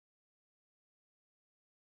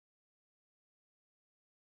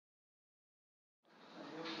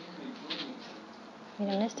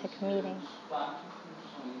Mediumistic meeting,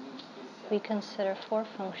 we consider 4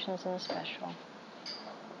 functions in special.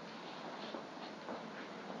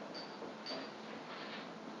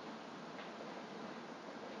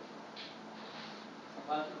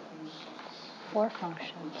 Four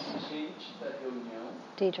functions.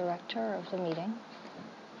 The director of the meeting,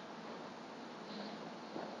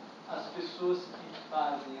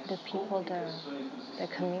 the people that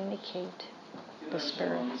communicate the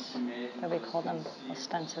spirits, that we call them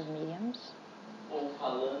ostensive mediums,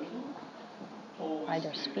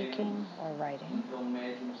 either speaking or writing,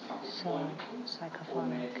 so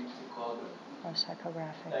psychophonic or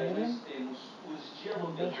psychographic medium.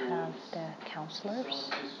 Then we have the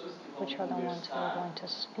counselors, which are the ones who are going to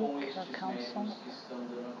speak or counsel,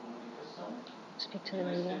 speak to the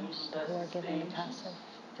mediums who are given the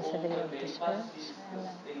passivity of the spirits. And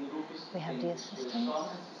then we have the assistants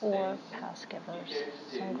or pass givers.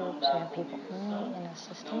 Some groups we have people only in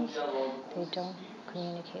assistance. They don't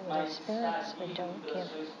communicate with the spirits, they don't give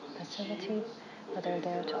passivity, but they're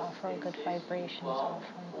there to offer good vibrations,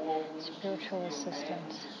 offer spiritual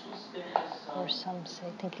assistance. Or some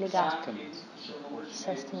say, think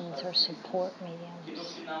sustenance or support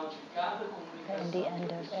mediums. That in the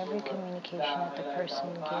end of every communication that the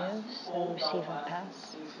person gives, they receive a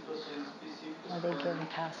pass, or they give a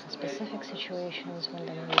pass in specific situations when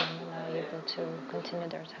the medium are not able to continue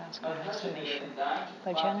their task or have some issue.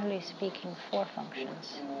 But generally speaking, 4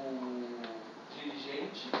 functions: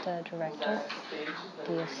 the director,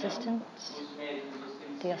 the assistants,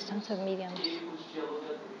 the ostensive mediums,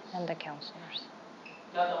 and the counselors.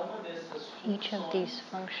 Each of these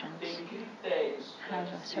functions have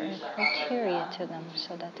a certain criteria to them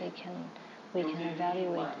so that we can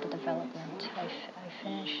evaluate the development. I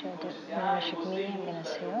finish the mediumistic meeting, I'm going to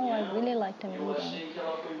say, oh, I really liked the meeting.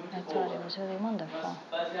 I thought it was really wonderful.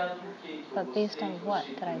 But based on what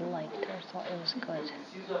that I liked or thought it was good,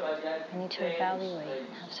 I need to evaluate,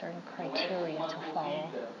 have certain criteria to follow.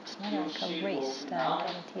 It's not like a race that I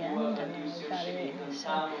get at the end and I evaluate and I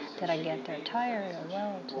say, did I get there tired or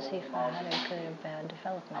well, to see if I had a good or bad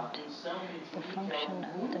development. The function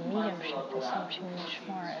of the mediumship is something much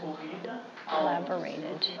more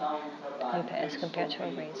elaborated as compared to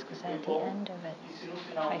a race, because at the end of it,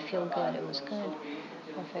 if I feel good, it was good,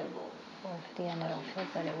 or if at the end I don't feel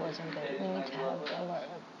good, it wasn't good. We need to have a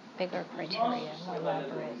bigger criteria, more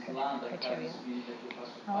elaborate criteria.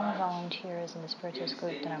 All the volunteers in the Spiritist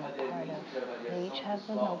group that I'm a part of, they each have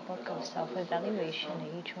a notebook of self-evaluation.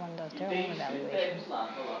 Each one does their own evaluation.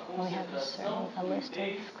 And we have a list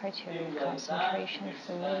of criteria: concentration,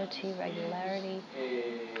 fluidity, regularity,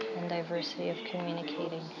 and diversity of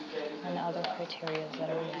communicating, and other criteria that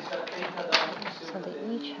are met. So they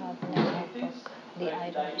each have in their notebook the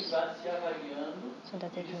items so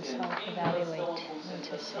that they can self-evaluate and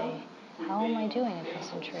to say, how am I doing in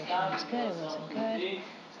concentration? It was good, it wasn't good.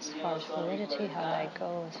 As far as fluidity, how did I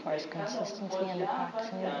go? As far as consistency and the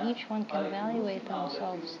practicing, and each one can evaluate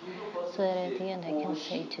themselves so that at the end I can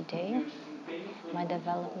say, today my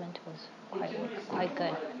development was quite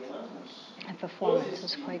good. My performance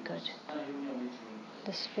was quite good.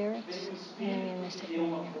 The spirits in the mediumistic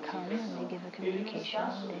meeting come and they give a communication.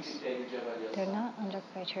 They're not under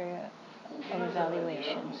criteria of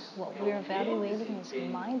evaluation. What we're evaluating is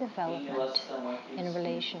my development in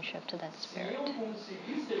relationship to that spirit.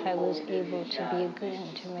 If I was able to be a good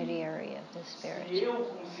intermediary of the spirit,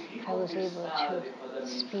 if I was able to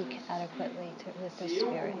speak adequately with the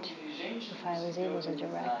spirit, if I was able as a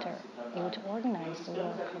director, able to organize the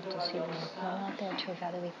work of those evenings. We're not there to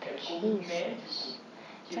evaluate the cases.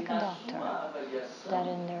 It's like a doctor that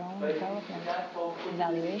in their own development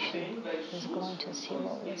evaluation is going to see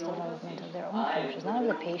what was development of their own functions, not of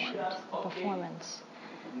the patient, the performance.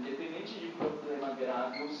 Independente de problema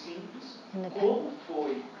grave ou simples, como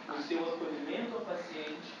foi o seu acolhimento ao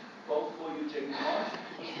paciente, qual foi o diagnóstico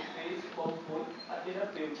que você fez e qual foi a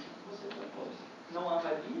terapêutica que você propôs. Não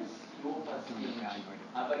avalia se o paciente,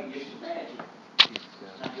 avalia se o médico.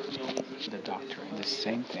 The doctor, the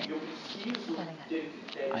same thing.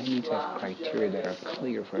 I need to have criteria that are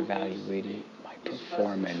clear for evaluating my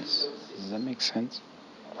performance. Does that make sense?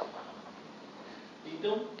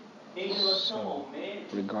 So,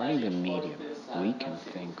 regarding the medium, we can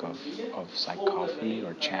think of psychophony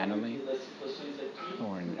or channeling,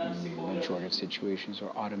 or in the majority of situations,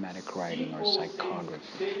 or automatic writing or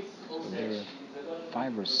psychography. So there are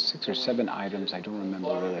 5 or 6 or 7 items, I don't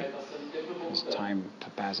remember really. As time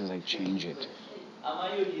passes, I change it.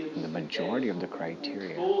 The majority of the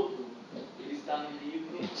criteria,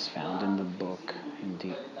 it's found in the book in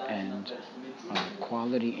the end.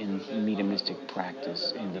 quality in mediumistic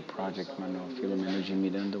practice in the project Manual Filomeno de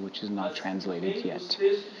Miranda, which is not translated yet.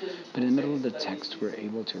 But in the middle of the text, we're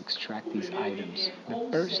able to extract these items. The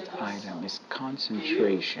first item is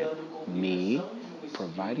concentration. Me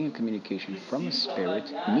providing a communication from a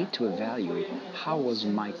spirit, need to evaluate how was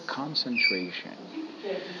my concentration.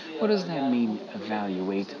 What does that mean,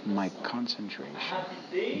 evaluate my concentration?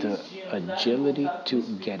 The agility to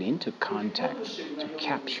get into contact, to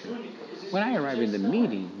capture. When I arrive in the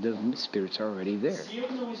meeting, the spirits are already there.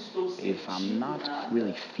 If I'm not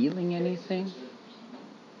really feeling anything,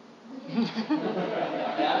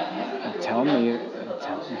 tell me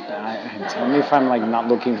if I'm like not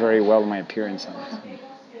looking very well in my appearance on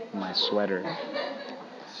my sweater.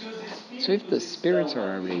 So if the spirits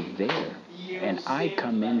are already there and I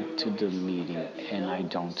come into the meeting and I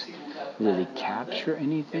don't really capture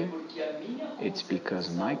anything, it's because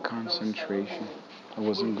my concentration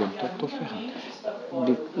wasn't good.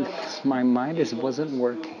 Because my mind wasn't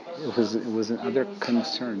working. It was in other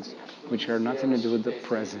concerns, which are nothing to do with the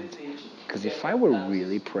present. Because if I were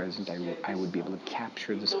really present, I would be able to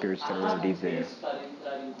capture the spirits that are already there.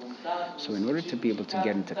 So in order to be able to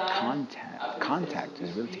get into contact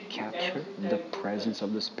is really to capture the presence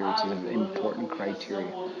of the spirits is an important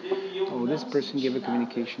criteria. Oh, this person gave a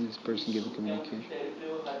communication, this person gave a communication.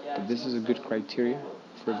 But this is a good criteria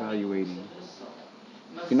for evaluating.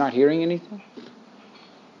 You're not hearing anything?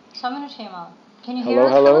 Só um minutinho, Marlon. Can you hear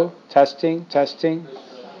us? Hello? Testing.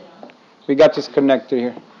 We got disconnected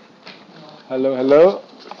here. Hello?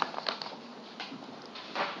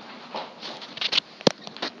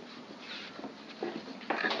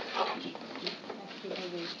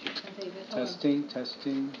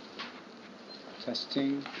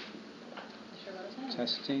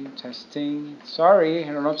 Testing. Sorry,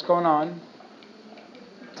 I don't know what's going on.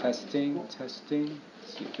 Testing.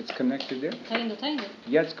 See if it's connected there. Tá indo.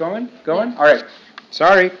 Yeah, it's going? Yeah. All right.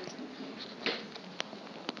 Sorry.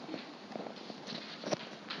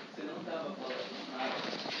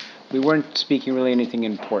 We weren't speaking really anything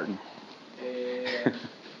important.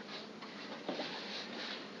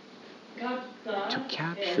 To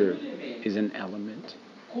capture is an element.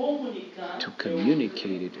 To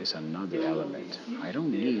communicate it is another element. I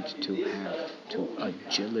don't need to have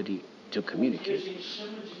agility to communicate.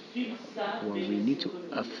 Well, we need to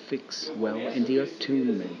affix in the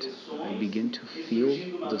attunement. I begin to feel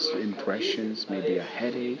the impressions, maybe a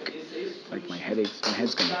headache, like my head's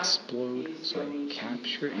going to explode. So I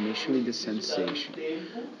capture initially the sensation.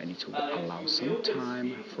 I need to allow some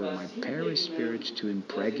time for my perispirit to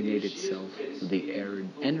impregnate itself, the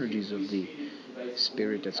energies of the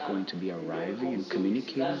spirit that's going to be arriving and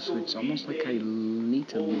communicating. So it's almost like I need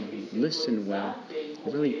to listen well,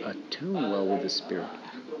 really attune well with the spirit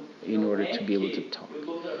in order to be able to talk.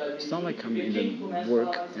 It's not like I'm in the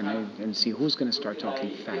work and see who's going to start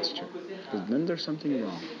talking faster, because then there's something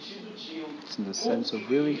wrong. It's in the sense of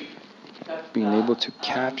really being able to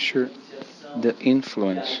capture the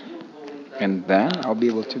influence, and then I'll be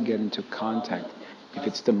able to get into contact if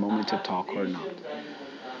it's the moment to talk or not.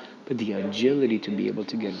 But the agility to be able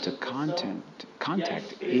to get into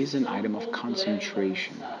contact is an item of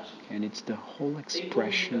concentration, and it's the whole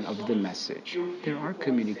expression of the message. There are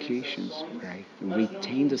communications where I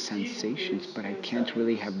retain the sensations, but I can't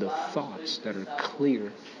really have the thoughts that are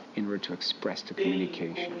clear in order to express the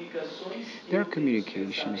communication. There are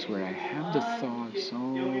communications where I have the thoughts,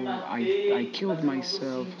 I killed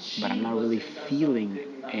myself, but I'm not really feeling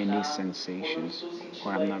any sensations,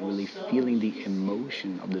 or I'm not really feeling the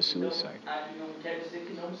emotion of the suicide.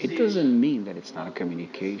 It doesn't mean that it's not a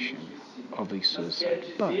communication of a suicide,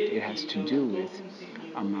 but it has to do with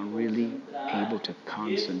I'm not really able to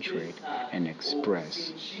concentrate and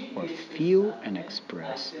express or feel and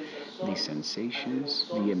express the sensations,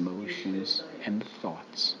 the emotions, and the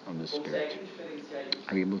thoughts of the spirit.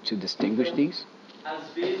 Are you able to distinguish these?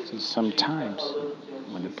 So sometimes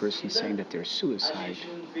when the person is saying that they're suicide,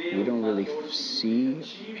 we don't really see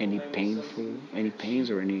any pains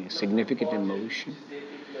or any significant emotion.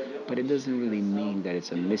 But it doesn't really mean that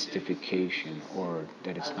it's a mystification or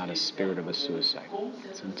that it's not a spirit of a suicide.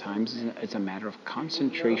 Sometimes it's a matter of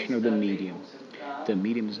concentration of the medium. The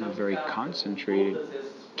medium is not very concentrated,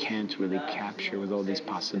 can't really capture with all these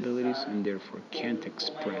possibilities, and therefore can't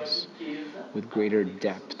express with greater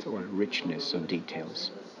depth or richness of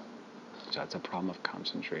details. So that's a problem of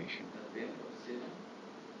concentration.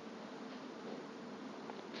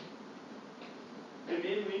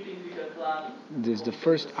 Is the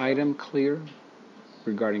first item clear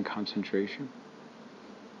regarding concentration?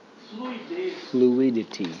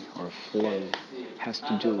 Fluidity or flow has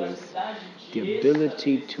to do with the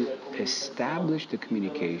ability to establish the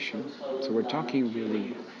communication. So we're talking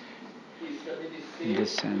really in the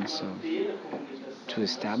sense of to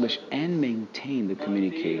establish and maintain the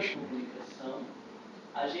communication.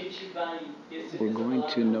 We're going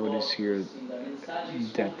to notice here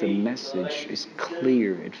that the message is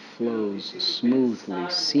clear, it flows smoothly,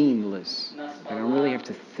 seamless. I don't really have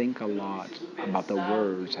to think a lot about the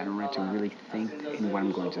words. I don't have to really think in what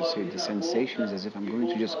I'm going to say. The sensation is as if I'm going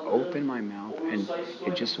to just open my mouth and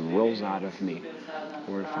it just rolls out of me.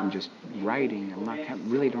 Or if I'm just writing,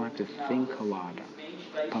 really don't have to think a lot.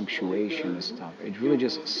 Punctuation and stuff. It really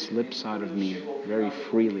just slips out of me very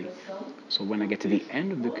freely. So when I get to the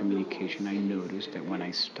end of the communication, I noticed that when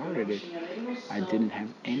I started it, I didn't have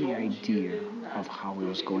any idea of how it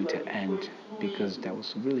was going to end because that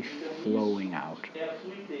was really flowing out.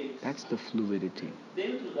 That's the fluidity.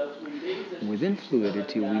 Within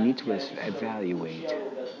fluidity, we need to evaluate.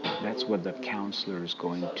 That's what the counselor is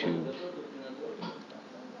going to.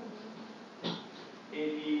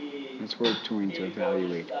 That's what we're trying to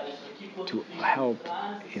evaluate, to help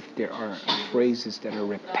if there are phrases that are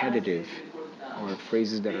repetitive or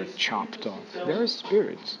phrases that are chopped off. There are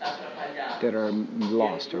spirits that are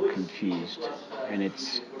lost or confused, and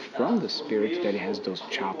it's from the spirit that he has those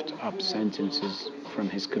chopped up sentences from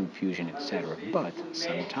his confusion, etc. But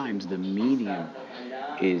sometimes the medium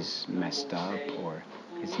is messed up or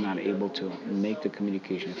is not able to make the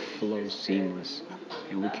communication flow seamless.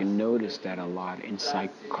 And we can notice that a lot in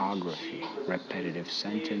psychography. Repetitive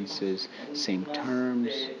sentences, same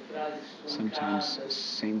terms, sometimes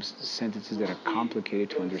same sentences that are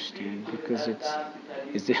complicated to understand because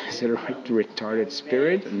is it a retarded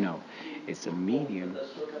spirit? No. It's a medium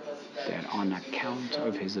that on account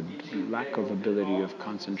of his lack of ability of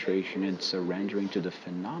concentration and surrendering to the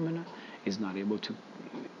phenomena is not able to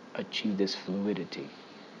achieve this fluidity.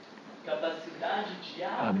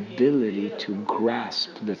 Ability to grasp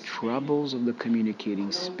the troubles of the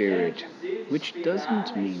communicating spirit, which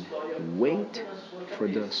doesn't mean wait for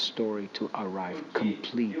the story to arrive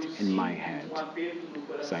complete in my head.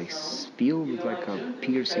 So I feel with like a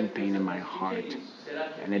piercing pain in my heart,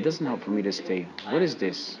 and it doesn't help for me to stay, what is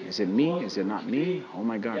this? Is it me? Is it not me? Oh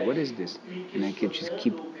my God, what is this? And I could just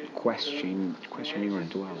keep questioning or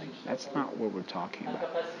dwelling. That's not what we're talking about.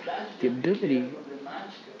 The ability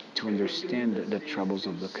to understand the troubles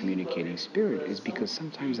of the communicating spirit is because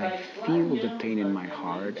sometimes I feel the pain in my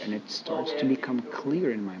heart and it starts to become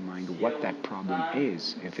clear in my mind what that problem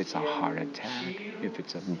is. If it's a heart attack, if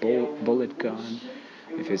it's a bullet gun,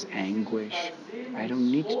 if it's anguish, I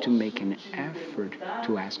don't need to make an effort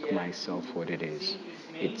to ask myself what it is.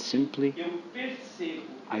 It's simply,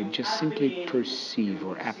 I just simply perceive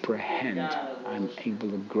or apprehend. I'm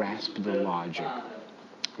able to grasp the logic.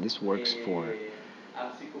 This works for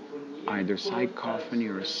either psychophony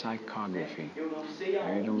or psychography.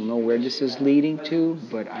 I don't know where this is leading to,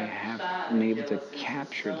 but I have been able to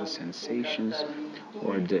capture the sensations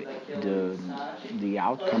or the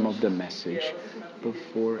outcome of the message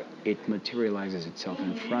before it materializes itself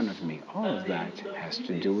in front of me. All of that has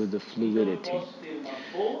to do with the fluidity.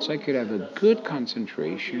 So I could have a good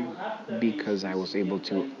concentration because I was able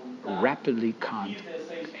to rapidly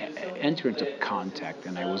enter into contact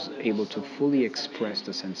and I was able to fully express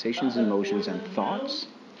the sensations, emotions, and thoughts,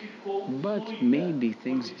 but maybe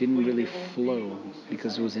things didn't really flow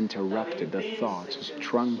because it was interrupted. The thoughts was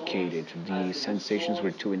truncated, the sensations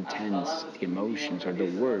were too intense, the emotions or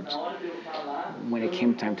the words. When it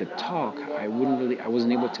came time to talk, I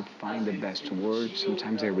wasn't able to find the best words.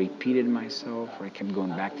 Sometimes I repeated myself or I kept going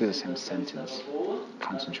back to the same sentence.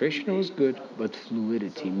 Concentration was good, but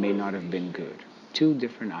fluidity may not have been good. Two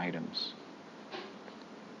different items.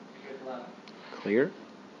 Clear?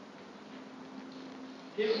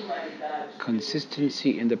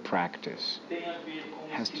 Consistency in the practice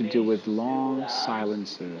has to do with long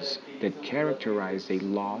silences that characterize a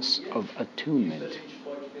loss of attunement.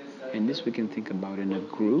 And this we can think about in a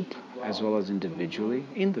group as well as individually.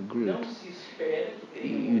 In the group,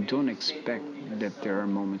 you don't expect that there are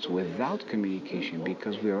moments without communication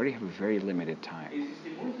because we already have a very limited time.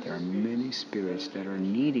 There are many spirits that are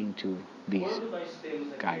needing to be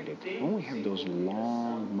guided. When we have those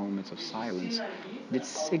long moments of silence, this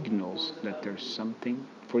signals that there's something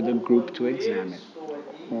for the group to examine.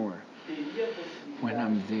 Or when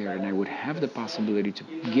I'm there and I would have the possibility to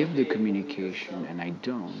give the communication and I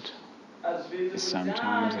don't,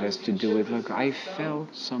 Sometimes it has to do with, look, I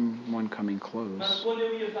felt someone coming close,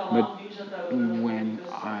 but when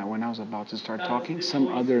I was about to start talking, some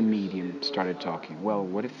other medium started talking. Well,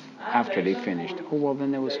 what if after they finished? Oh, well,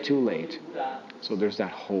 then it was too late. So there's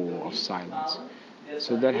that hole of silence.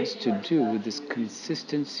 So that has to do with this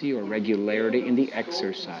consistency or regularity in the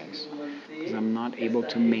exercise. Because I'm not able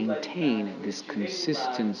to maintain this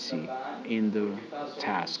consistency in the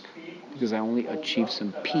task. Because I only achieve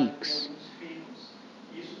some peaks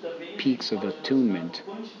of attunement,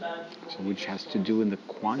 so which has to do with the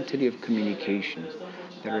quantity of communications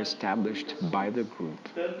that are established by the group.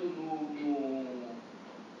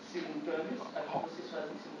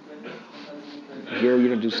 Here you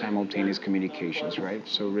don't do simultaneous communications, right?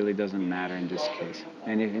 So it really doesn't matter in this case.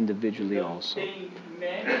 And individually also.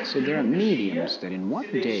 So there are mediums that in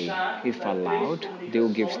one day, if allowed, they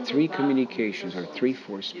will give 3 communications or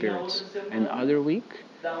 3-4 spirits. And other week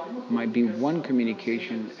might be 1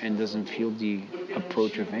 communication and doesn't feel the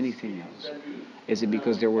approach of anything else. Is it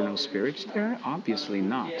because there were no spirits there? Obviously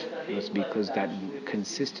not. It's because that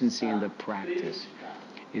consistency in the practice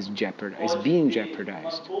is being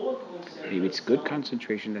jeopardized. Maybe it's good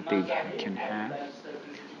concentration that they can have,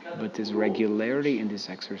 but this regularity in this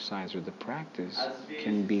exercise or the practice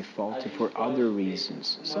can be faulty for other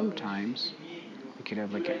reasons. Sometimes we could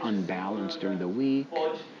have like an unbalance during the week,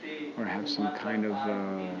 or have some kind of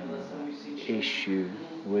issue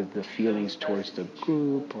with the feelings towards the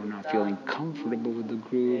group, or not feeling comfortable with the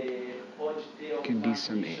group. It can be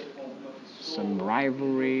some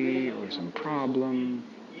rivalry or some problem.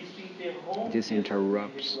 This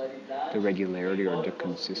interrupts the regularity or the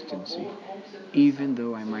consistency, even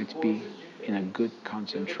though I might be in a good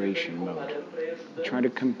concentration mode. Try to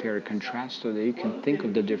compare, contrast so that you can think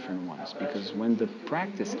of the different ones, because when the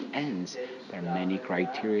practice ends, there are many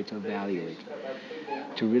criteria to evaluate,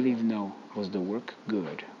 to really know, was the work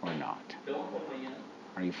good or not?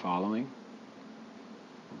 Are you following?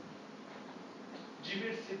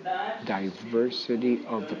 Diversity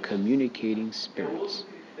of the communicating spirits.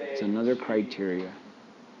 It's another criteria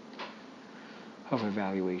of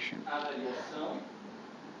evaluation.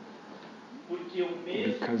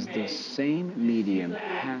 Because the same medium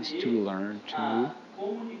has to learn to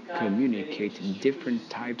communicate different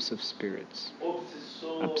types of spirits.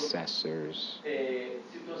 Obsessors,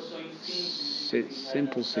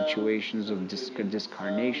 simple situations of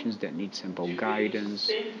discarnations that need simple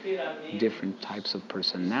guidance, different types of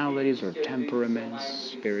personalities or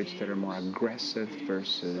temperaments, spirits that are more aggressive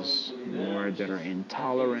versus more that are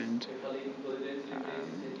intolerant.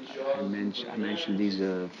 I mentioned these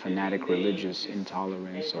fanatic religious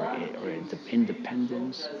intolerance or the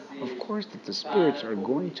independence. Of course that the spirits are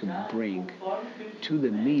going to bring to the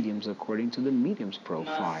mediums according to the medium's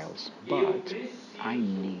profiles, but I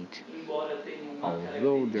need,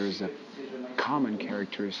 although there's a common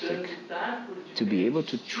characteristic, to be able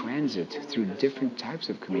to transit through different types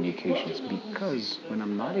of communications, because when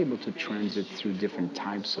I'm not able to transit through different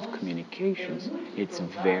types of communications, it's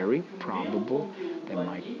very probable that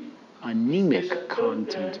my anemic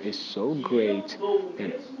content is so great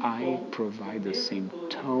that I provide the same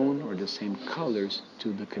tone or the same colors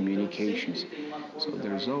to the communications. So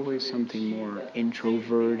there's always something more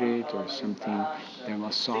introverted, or something that has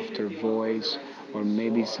a softer voice, or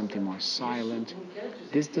maybe something more silent.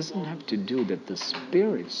 This doesn't have to do that the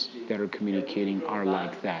spirits that are communicating are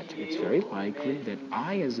like that. It's very likely that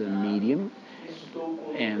I, as a medium,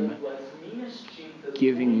 am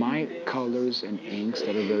giving my colors and inks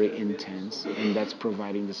that are very intense, and that's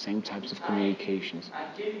providing the same types of communications.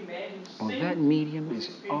 Well, that medium is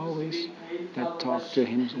always that talk to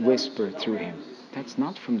him, whisper through him. That's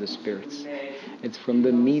not from the spirits. It's from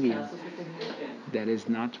the medium that is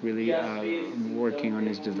not really working on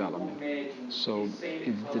his development. So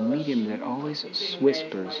it's the medium that always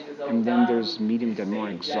whispers, and then there's medium that more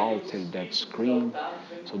exalted, that scream.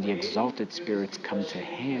 So the exalted spirits come to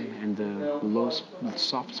him, and the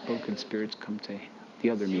soft-spoken spirits come to the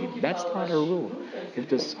other medium. That's not a rule. If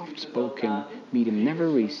the soft-spoken medium never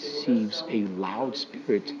receives a loud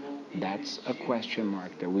spirit, that's a question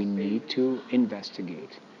mark that we need to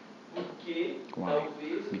investigate. Why?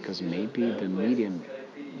 Because maybe the medium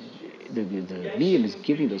is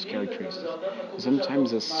giving those characteristics.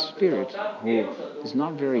 Sometimes a spirit who is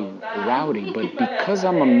not very rowdy, but because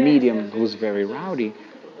I'm a medium who's very rowdy,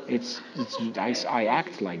 I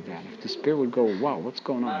act like that. If the spirit would go, wow, what's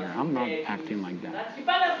going on here? I'm not acting like that.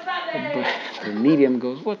 But the medium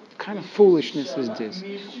goes, what kind of foolishness is this?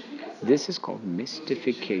 This is called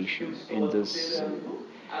mystification.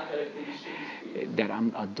 that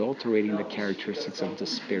I'm adulterating the characteristics of the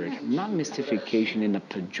spirit. Not mystification in a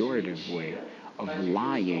pejorative way of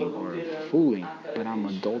lying or fooling, but I'm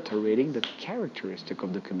adulterating the characteristic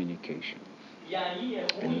of the communication.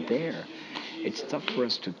 And there, it's tough for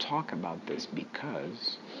us to talk about this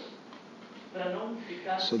because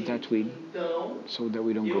so that we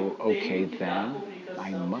don't go, okay, then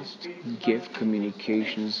I must give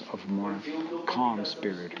communications of more calm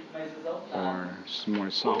spirit or more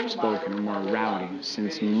soft-spoken or more rowdy.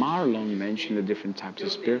 Since Marlon mentioned the different types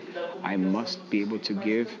of spirit, I must be able to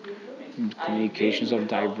give communications of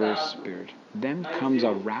diverse spirit. Then comes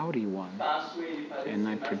a rowdy one, and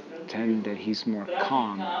I pretend that he's more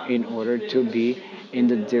calm in order to be in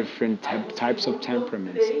the different types of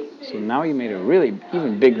temperaments. So now you made a really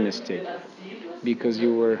even big mistake because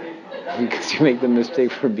you make the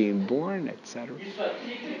mistake for being born, etc.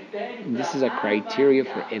 This is a criteria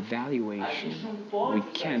for evaluation. We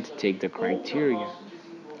can't take the criteria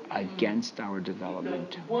against our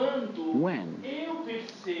development. When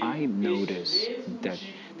I notice that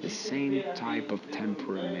the same type of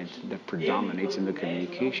temperament that predominates in the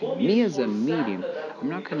communication, me as a medium, I'm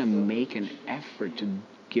not going to make an effort to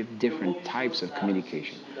give different types of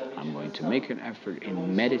communication. I'm going to make an effort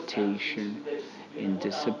in meditation, in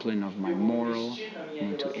discipline of my moral. I'm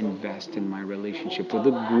going to invest in my relationship with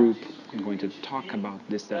the group. I'm going to talk about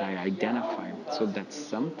this that I identify so that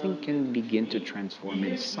something can begin to transform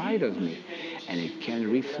inside of me and it can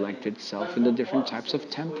reflect itself in the different types of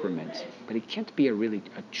temperaments. But it can't be a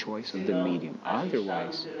choice of the medium.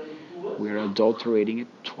 Otherwise, we're adulterating it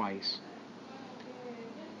twice.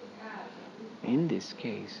 In this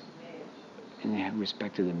case, in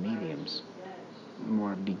respect to the mediums,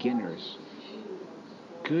 more beginners,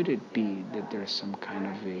 could it be that there's some kind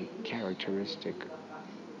of a characteristic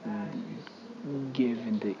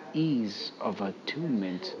given the ease of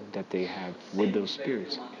attunement that they have with those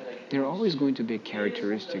spirits? There are always going to be a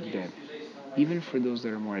characteristic that, even for those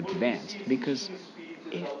that are more advanced, because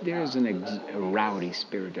if there's a rowdy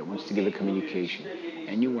spirit that wants to give a communication,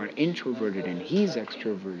 and you are introverted and he's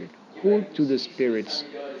extroverted, who do the spirits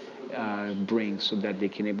bring so that they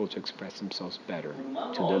can able to express themselves better?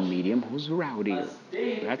 To the medium who's rowdier.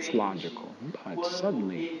 That's logical. But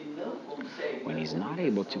suddenly, when he's not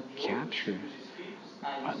able to capture,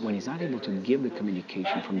 when he's not able to give the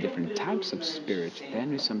communication from different types of spirits, then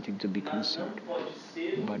there's something to be concerned.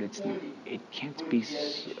 But it can't be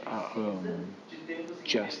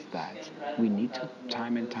just that. We need to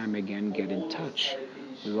time and time again get in touch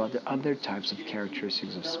with other types of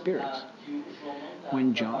characteristics of spirits.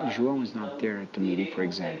 When João is not there at the meeting, for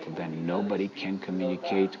example, then nobody can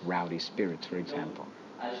communicate rowdy spirits, for example.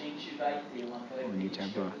 We need to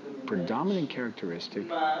have a predominant characteristic,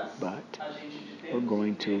 but we're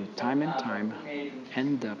going to, time and time,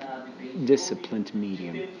 end up disciplined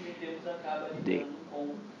medium. They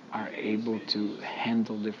are able to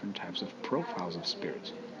handle different types of profiles of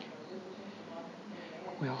spirits.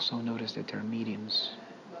 We also notice that there are mediums.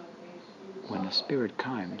 When a spirit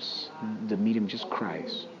comes, the medium just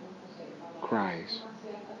cries. I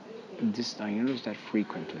notice that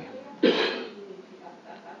frequently.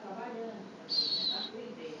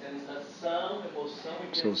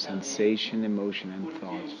 So sensation, emotion, and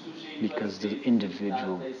thought, because the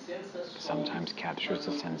individual sometimes captures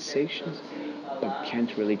the sensations, but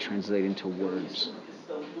can't really translate into words.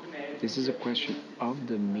 This is a question of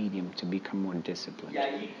the medium to become more disciplined.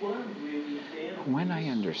 When I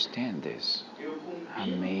understand this,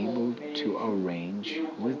 I'm able to arrange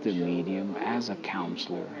with the medium as a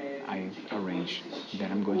counselor. I arrange that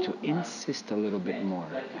I'm going to insist a little bit more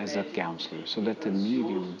as a counselor so that the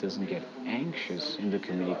medium doesn't get anxious in the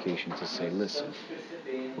communication to say, listen,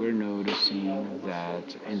 we're noticing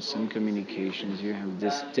that in some communications you have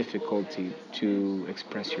this difficulty to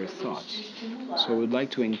express your thoughts. So I would like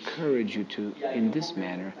to encourage you to, in this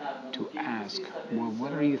manner, to ask, well,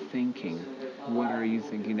 what are you thinking? What are you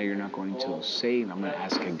thinking that you're not going to say? And I'm going to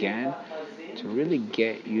ask again to really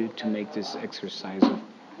get you to make this exercise of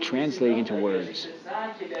translating into words.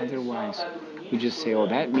 Otherwise, we just say, oh,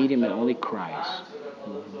 that medium only cries.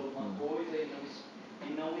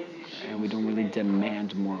 And we don't really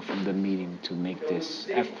demand more from the medium to make this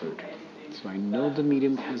effort. So I know the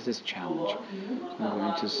medium has this challenge. So I'm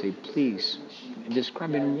going to say, please,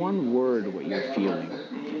 describe in one word what you're feeling.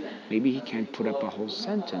 Maybe he can't put up a whole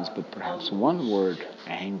sentence, but perhaps one word,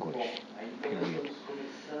 anguish, period.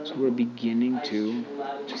 So we're beginning to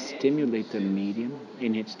stimulate the medium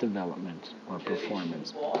in its development or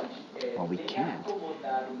performance. What we can't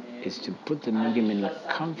is to put the medium in a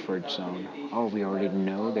comfort zone. Oh, we already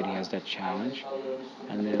know that he has that challenge.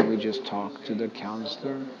 And then we just talk to the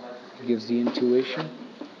counselor gives the intuition,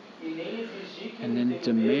 and then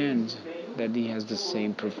demand that he has the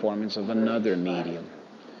same performance of another medium.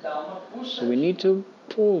 So we need to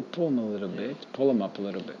pull him a little bit, pull him up a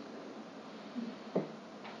little bit.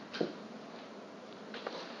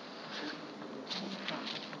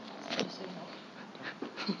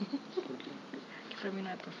 Pra mim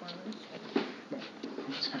não é performance.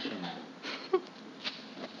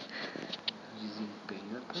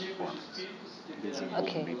 Desempenho é performance.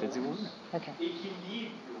 Okay. Desenvolvimento é desenvolvimento. Okay.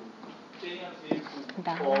 Equilíbrio tem a ver com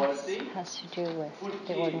Balance ordem, has to do with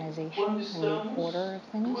the porque organization quando and the estamos order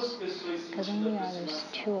of duas things. pessoas Because when sentindo we are, there's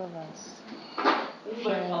two aproximação, of us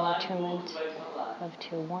vai feeling falar e o entourment outro vai falar. of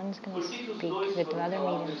two. One's going Por to que os speak, dois the foram other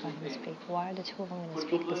falar ao medium's not mesmo going to tempo? speak. Why are the two of them going to Porque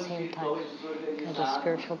speak o at the plano same espiritual time? é Because the desorganizado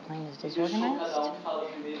spiritual plane is e deixou disorganized cada fala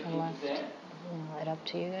primeiro and quem left quiser. it up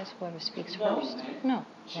to you guys, whoever speaks Não, first. né? No,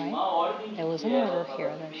 Tinha right? uma ordem de There was que an ela order fala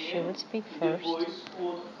here that she primeiro would speak e first depois o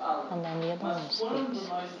outro fala. and then the other Mas one quando speaks.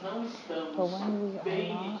 nós não But estamos when we are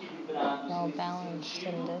bem not equilibrados well nesse balanced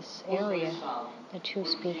in sentido, this os area, dois falam. the two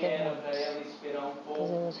speak Porque at era para ela once. esperar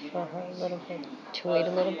Because it pouco was e for não her a little bit conseguiu to wait a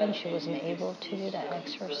little fazer bit, and she wasn't aquele able to do exercício that da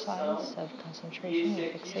exercise fixação. of E concentration esse and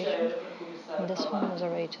aqui já fixation. era para começar And a this falar. one was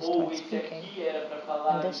already to Ou start esse speaking. aqui era para And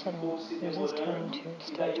falar e this one ficou se was his turn demorando, to e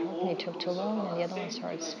start daí o talking. It outro took too começou a long, and falar. the other one Sempre que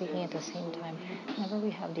started nós speaking at temos the esses same time. conflitos, Whenever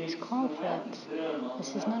we have these eles não é um conflicts, drama, this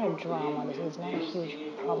não is é um not a problema, drama, this meu is not a Deus, huge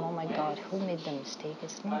quem problem. Oh errou, my não é God, who isso. made the mistake?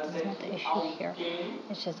 Mas This é is not the que issue here. alguém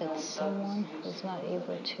It's just that não está someone conseguindo who's se not encontrar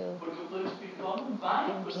able bem. to Porque o plano espiritual não vai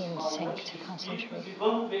be in aproximar um sync, monte to de espíritos concentrate. e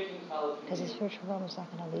vamos ver quem fala Because the primeiro. spiritual realm is not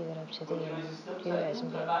going to leave it up to Porque nós estamos you aí guys num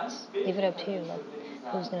and trabalho beings. Leave it up to you. perfeitamente Like,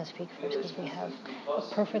 who's organizado going to speak first? pela Because we dimensão have espiritual a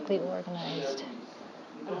segundo perfectly o organized IESS.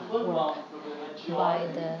 Então, quando há work um problema de by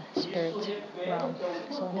ordem, the spirit isso revela realm. que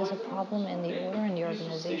alguma So when there's a coisa não problem in funciona the bem. order and the Isso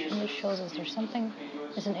organization, seja it shows us there's espíritos something,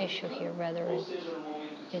 superiores there's an issue here, comunicando, whether ou seja no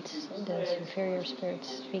momento de it's espíritos the médios, quando superior a gente tem spirits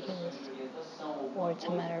speaking comunicações de orientação, or alguma it's a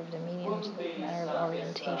coisa. matter of the mediums, Quando tem a matter of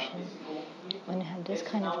orientation. esse conflito, When you have é this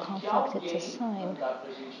kind of sinal de que conflict, it's a alguém, sign não dá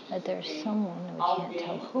pra gente that dizer there's quem, someone, we can't tell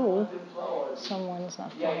alguém não who, atentou a ordem. someone's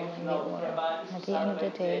not E aí, no following the final do order. trabalho, At the end Sociedade of vai the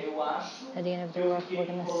dizer, day, eu acho at the end of que the eu work, fiquei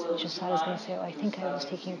me enrolando Josiah's going demais, to say, oh, I não think I was estava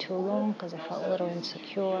taking too segura, long because I não felt a little sabia se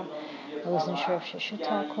devia insecure. ou não devia I wasn't sure if falar. she should E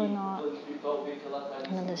talk or aí, o not. plano espiritual vê que ela estava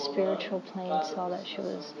And then the desenrolando, spiritual plane faz a saw that she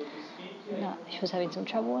aproximação was de outro espírito, e aí not, não she was having some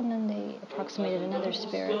trouble, and then they Então, approximated nós não another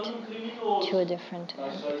estamos spirit buscando um criminoso. to a different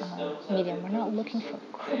Nós só estamos medium. We're not alertando looking que for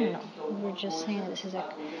sobre criminal. que We're alguma just saying that coisa this is a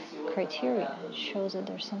aconteceu criteria. atrapalhada It ali. shows that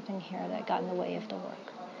there's something here that got in the way of the work.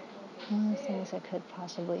 One of the things that could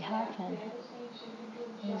possibly happen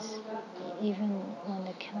is even when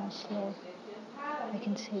the counselor, I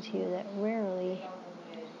can say to you that rarely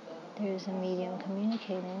there's a medium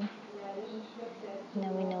communicating, and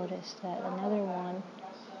then we notice that another one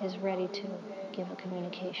is ready to give a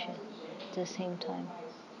communication at the same time.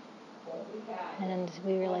 And then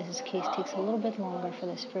we realize this case takes a little bit longer for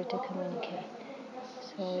the spirit to communicate.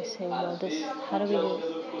 So we say, well, how do we do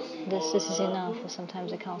this? This is enough. Or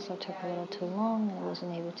sometimes the counselor took a little too long and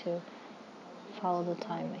wasn't able to follow the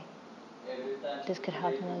timing. This could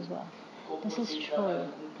happen as well. This is true.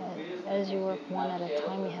 As you work one at a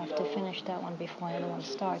time, you have to finish that one before another one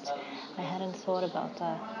starts. I hadn't thought about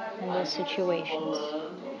that in those situations.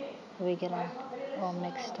 We get all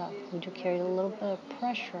mixed up. We do carry a little bit of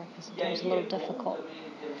pressure because sometimes it's a little difficult.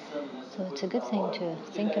 So it's a good thing to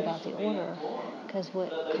think about the order, because what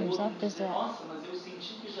comes up is that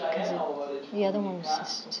the other one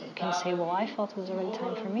can say, well, I felt it was already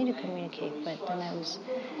time for me to communicate, but then I was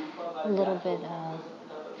a little bit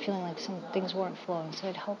feeling like some things weren't flowing, so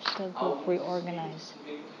it helps the group reorganize.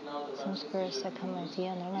 Some spirits that come at the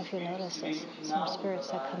end, I don't know if you notice this, some spirits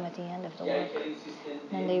that come at the end of the work,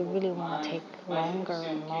 then they really want to take longer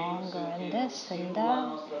and longer, and this and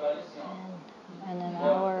that, and in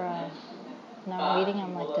our meeting,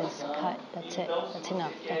 I'm like this, cut, that's it, that's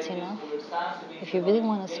enough. If you really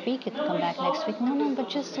want to speak, you can come back next week. No, but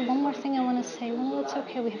just one more thing I want to say. Well, no, it's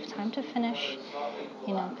okay, we have time to finish,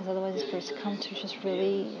 because otherwise the spirits come to just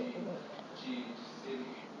really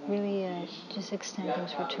just extend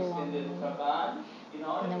things for too long.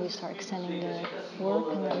 And then we start extending the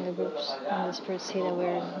work, and then the groups, when the spirits see that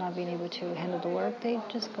we're not being able to handle the work, they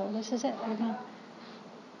just go, this is it,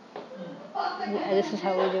 this is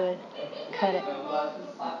how we do it, cut it.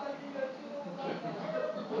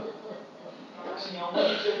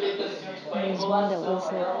 There's one that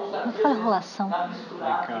was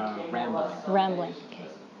like rambling. Okay.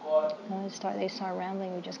 When they start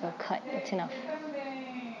rambling, we just go, cut, that's enough.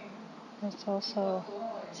 It's also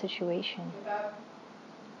a situation.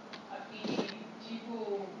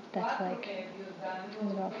 that's like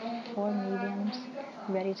there's about 4 mediums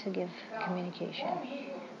ready to give communication.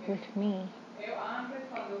 With me,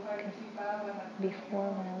 before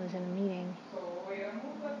when I was in a meeting,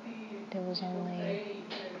 there was only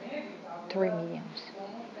 3 mediums.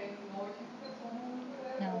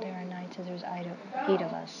 Now there are nights that there's 8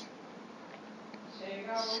 of us.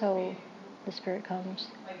 So the spirit comes,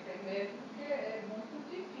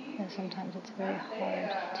 and sometimes it's very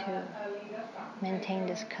hard to maintain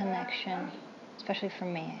this connection, especially for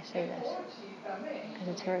me, I say this, because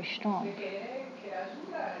it's very strong.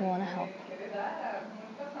 You want to help.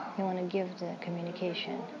 You want to give the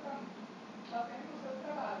communication.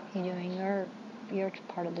 You're doing your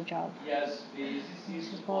part of the job.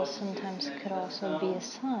 This as well sometimes could also be a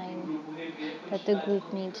sign that the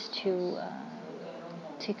group needs to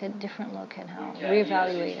take a different look at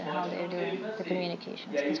reevaluate at how they're doing the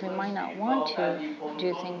communications, because we might not want to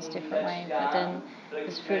do things different way, but then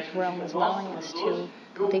the spiritual realm is allowing us to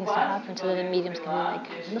things to happen, so that the mediums can be like,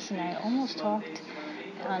 listen, I almost talked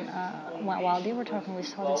on, while they were talking, we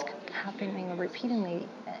saw this happening repeatedly,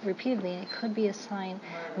 and it could be a sign,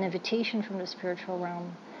 an invitation from the spiritual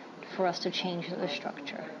realm for us to change the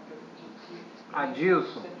structure.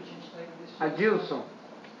 Adilson,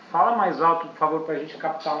 fala mais alto, por favor, para a gente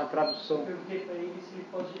captar na tradução.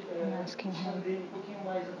 I'm asking him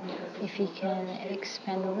if he can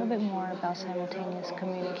expand a little bit more about simultaneous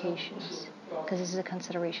communications, because this is a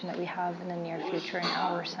consideration that we have in the near future in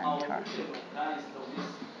our center.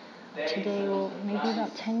 Today, well, maybe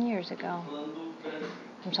about 10 years ago,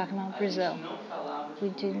 I'm talking about Brazil, we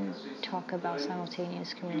didn't talk about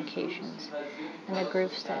simultaneous communications. And the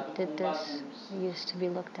groups that did this used to be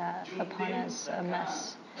looked upon as a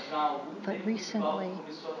mess. But recently,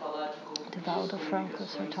 Diálogo Fraterno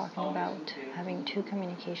are talking about having 2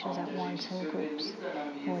 communications at once in groups,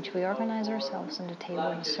 in which we organize ourselves on the table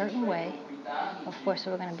in a certain way. Of course,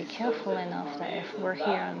 we're going to be careful enough that if we're here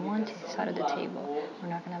on one side of the table, we're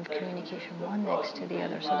not going to have communication one next to the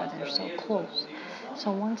other so that they're so close.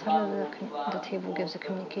 So one side of the table gives a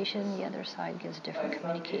communication, the other side gives different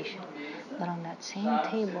communication. But on that same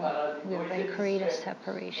table, we already create a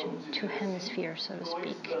separation, 2 hemispheres, so to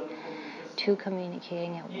speak, 2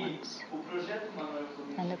 communicating at once.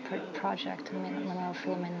 And the project Manuel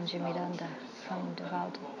Filomeno de Miranda from the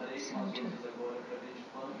Valdo Center,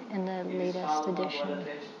 in the latest edition,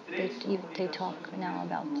 they talk now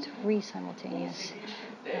about 3 simultaneous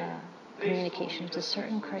communications, a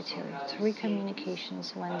certain criteria, 3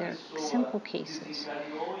 communications when they're simple cases.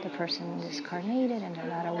 The person is discarnated and they're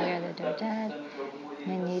not aware that they're dead,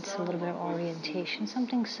 and it needs a little bit of orientation,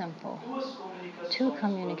 something simple. 2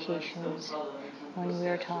 communications when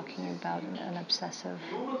we're talking about an obsessive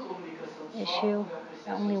issue,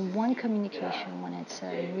 only 1 communication when it's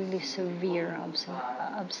a really severe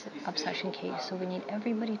obsession case. So we need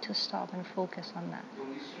everybody to stop and focus on that.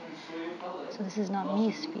 So this is not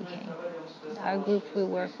me speaking. Our group, we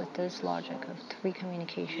work with this logic of 3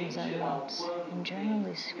 communications at once. And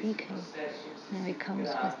generally speaking, when it comes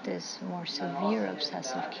with this more severe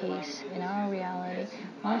obsessive case, in our reality,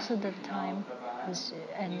 most of the time,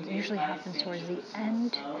 and usually happens towards the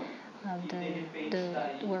end of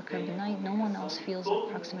the work of the night, no one else feels the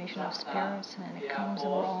approximation of spirits, and it comes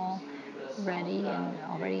and we're all ready and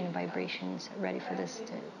already in vibrations, ready for this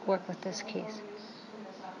to work with this case.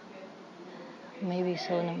 Maybe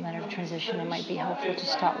so in a matter of transition, it might be helpful to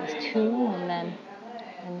start with 2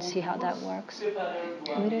 and see how that works.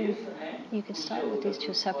 You could start with these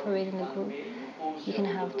 2 separating the group. You can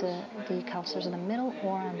have the counselors in the middle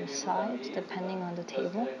or on the sides, depending on the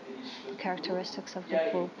table, the characteristics of the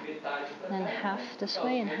group. And then half this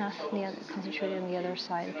way and half the other, concentrated on the other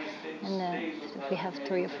side. And if we have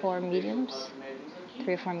 3 or 4 mediums,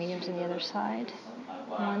 3 or 4 mediums on the other side,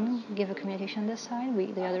 1 give a communication on this side,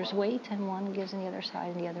 the others wait, and 1 gives on the other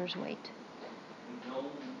side, and the others wait.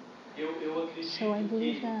 So I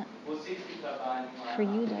believe that for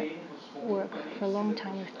you that work for a long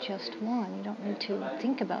time with just 1, you don't need to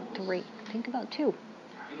think about 3, think about 2.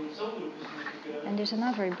 And there's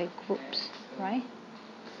not very big groups, right?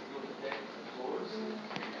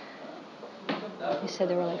 You said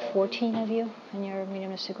there were like 14 of you in your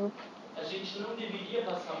mediumistic group?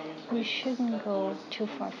 We shouldn't go too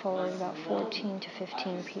far forward, about 14 to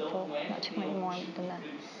 15 people, not too many more than that.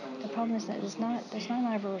 The problem is that there's not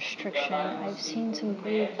a restriction. I've seen some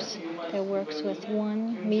groups that works with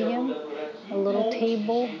 1 medium, a little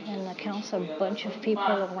table, and accounts a bunch of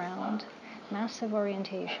people around, massive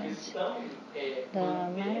orientations.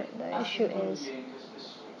 The issue is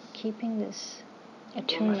keeping this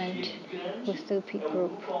attunement with the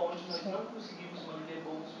group.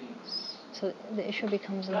 So the issue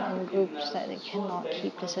becomes in groups that they cannot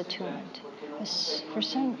keep this attunement. For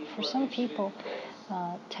some people,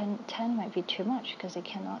 10 might be too much because they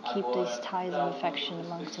cannot keep these ties of affection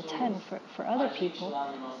amongst the 10. For other people,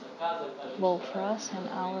 well, for us in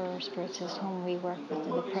our Spiritist home, we work with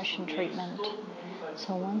the depression treatment.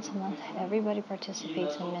 So once a month, everybody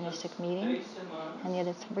participates in a Mediumistic meeting, and the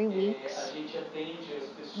other 3 weeks,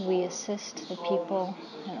 we assist the people,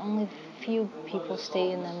 and only few people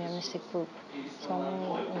stay in the Mediumistic group.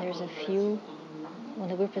 So there's a few. When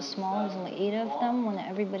the group is small, there's only 8 of them. When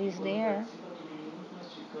everybody's there,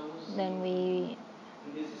 then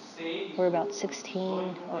we're about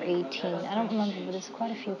 16 or 18. I don't remember, but it's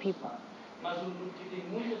quite a few people.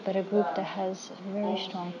 But a group that has very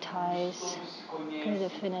strong ties, good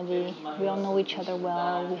affinity, we all know each other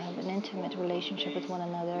well, we have an intimate relationship with one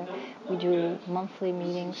another, we do monthly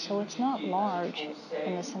meetings, so it's not large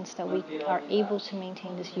in the sense that we are able to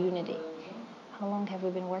maintain this unity. How long have we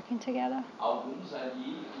been working together?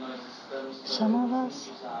 Some of us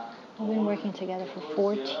have been working together for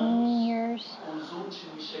 14 years.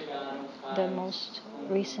 The most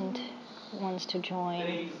recent ones to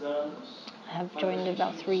join have joined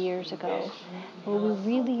about 3 years ago. But we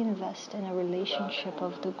really invest in a relationship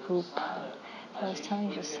of the group. I was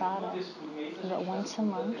telling Jussara that once a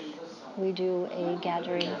month we do a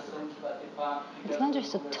gathering. It's not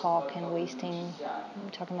just a talk and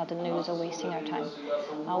talking about the news or wasting our time.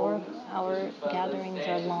 Our gatherings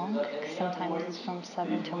are long. Sometimes it's from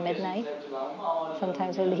 7 till midnight.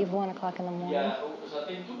 Sometimes we leave 1 o'clock in the morning.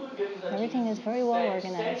 Everything is very well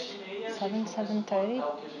organized. 7:30.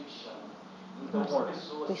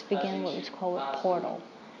 We begin what we call a portal.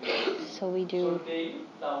 So we do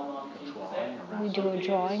a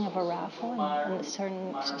drawing of a raffle, and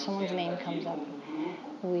someone's name comes up.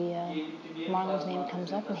 Marlon's name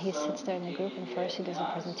comes up, and he sits there in the group, and first he does a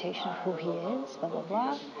presentation of who he is, blah, blah,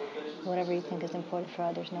 blah, whatever you think is important for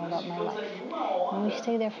others know about my life. And we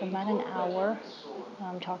stay there for about an hour,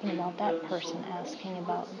 talking about that person, asking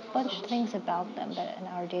about a bunch of things about them that in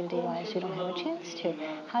our day-to-day lives we don't have a chance to.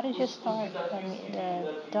 How did you start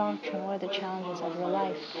the doctrine? What are the challenges of your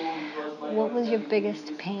life? What was your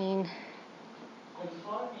biggest pain?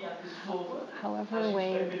 However way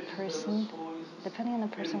the person, depending on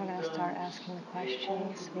the person, we're going to start asking the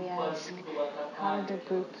questions. We ask, how did the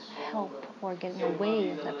group help or get in the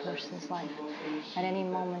way of that person's life? At any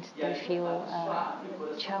moment they feel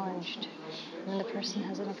challenged. And then the person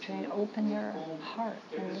has an opportunity to open their heart.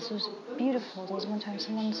 And this was beautiful. There was one time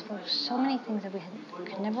someone spoke so many things that we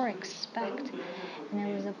could never expect. And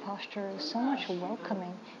there was a posture of so much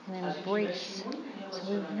welcoming and embrace. So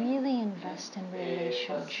we really invest in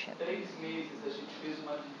relationship.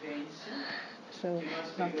 So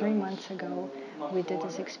about 3 months ago, we did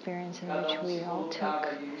this experience in which we all took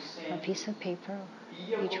a piece of paper.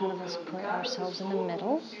 Each one of us put ourselves in the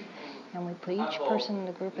middle, and we put each person in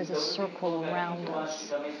the group as a circle around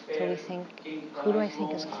us. So we think, who do I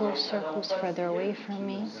think is closer, who's further away from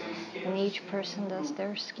me? And each person does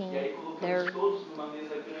their scheme, their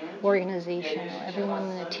organization, or everyone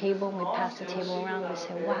in the table, and we pass the table around. We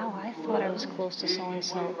say, wow, I thought I was close to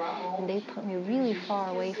so-and-so, and they put me really far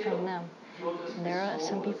away from them. And there are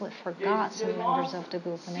some people that forgot, some members of the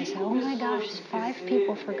group, and they say, oh my gosh, 5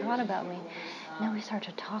 people forgot about me. Now we start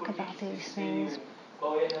to talk about these things,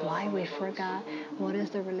 why we forgot, what is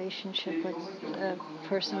the relationship with the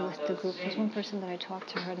person with the group. There's one person that I talked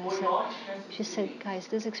to her, and she said, guys,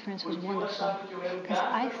 this experience was wonderful, because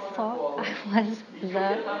I thought I was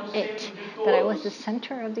that I was the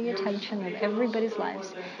center of the attention of everybody's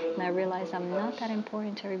lives, and I realized I'm not that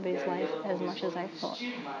important to everybody's life as much as I thought.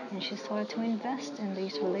 And she started to invest in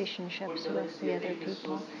these relationships with the other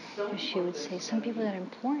people, and she would say, some people that are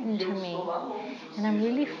important to me, and I'm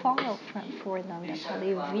really far out front for them. That's how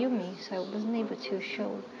they view me. So I wasn't able to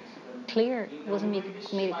wasn't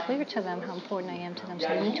made it clear to them how important I am to them. So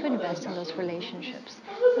we need to invest in those relationships.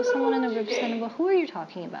 So someone in the group said, well, who are you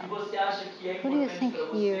talking about? Who do you think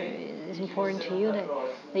is important to you that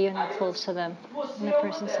you're not close to them? And the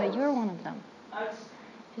person said, you're one of them.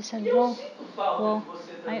 She said, well,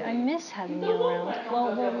 I miss having you around.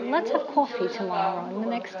 Well, let's have coffee tomorrow. And the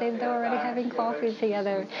next day they were already having coffee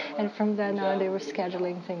together. And from then on they were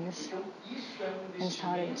scheduling things and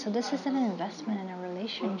started. So this is an investment in a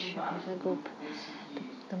relationship of the group.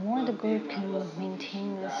 The more the group can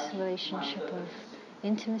maintain this relationship of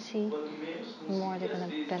intimacy,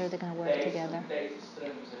 the better they're going to work together.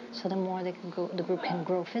 So the more the group can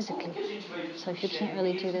grow physically. So if you can't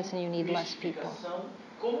really do this, and you need less people.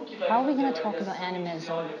 How are we going to talk about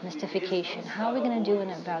animism, mystification? How are we going to do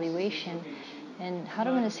an evaluation And how am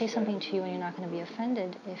I going to say something to you and you're not going to be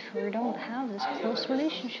offended if we don't have this close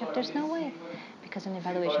relationship? There's no way. Because an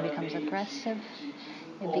evaluation becomes aggressive.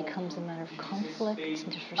 It becomes a matter of conflict,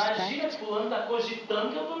 disrespect. Can you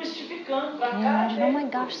imagine? Oh my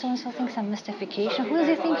gosh, so-and-so thinks I'm mystification. Who does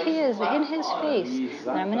he think he is? In his face.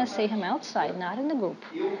 And I'm going to say him outside, not in the group.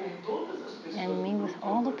 And me with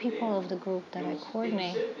all the people of the group that I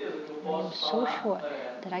coordinate, I am so sure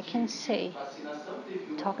that I can say,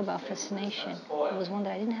 talk about fascination. It was one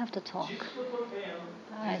that I didn't have to talk.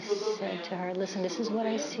 I said to her, listen, this is what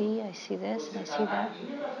I see this and I see that.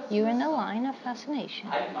 You're in the line of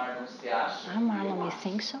fascination. I'm Marlon, you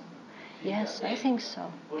think so? Yes, I think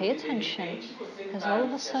so. Pay attention. Because all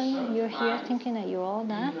of a sudden you're here thinking that you're all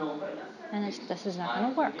that, and this is not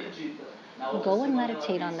going to work. Go and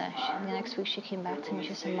meditate on that. The next week she came back to me.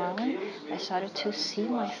 She said, Marlon, I started to see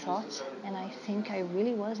my thoughts, and I think I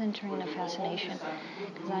really was entering a fascination.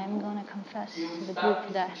 Because I am going to confess to the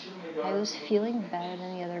group that I was feeling better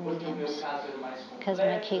than the other mediums. Because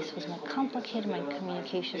my case was more complicated, my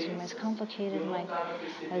communications were more complicated,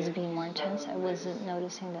 I was being more intense. I wasn't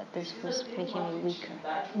noticing that this was making me weaker.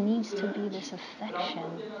 It needs to be this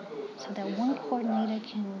affection so that one coordinator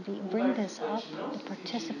can bring this up, the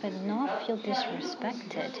participant not feel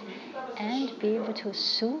disrespected, and be able to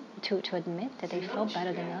assume, to admit that they felt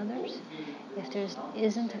better than others. If there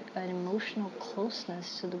isn't an emotional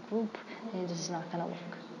closeness to the group, then this is not going to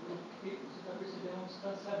work.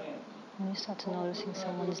 When you start to noticing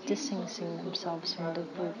someone's distancing themselves from the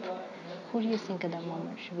group, who do you think at that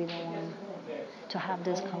moment should be the one to have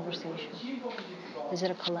this conversation? Is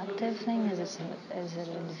it a collective thing? Is it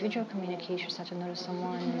an individual communication? Start to notice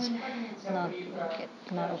someone is not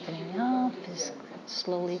opening up, is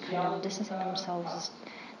slowly kind of distancing themselves. This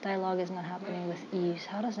dialogue is not happening with ease.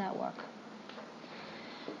 How does that work?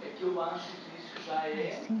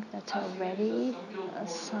 I think that's already a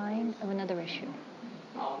sign of another issue.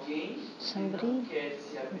 Somebody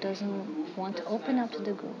who doesn't want to open up to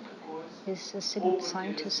the group is a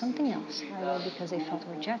sign to something else, either because they felt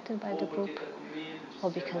rejected by the group,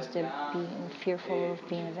 or because they're being fearful of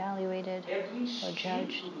being evaluated or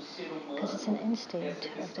judged. Because it's an instinct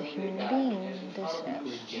of the human being,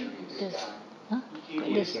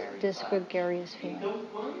 this gregarious feeling.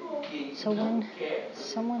 So when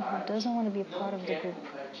someone who doesn't want to be a part of the group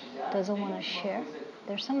doesn't want to share,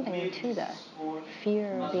 there's something to that.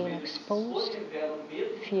 Fear of being exposed.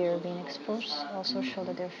 Fear of being exposed also show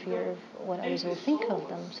that they're fear of what others will think of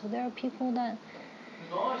them. So there are people that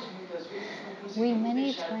we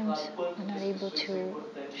many times are not able to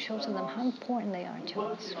show to them how important they are to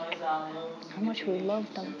us, how much we love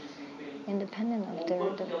them, independent of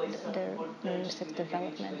their mediumistic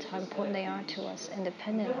development, how important they are to us,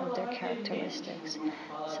 independent of their characteristics.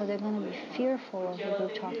 So they're going to be fearful of the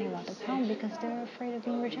group talking about the problem because they're afraid of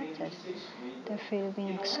being rejected. They're afraid of being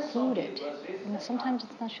excluded. And sometimes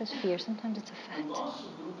it's not just fear, sometimes it's a fact.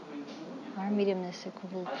 Our mediumistic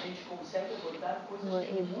group, we're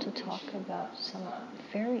able to talk about some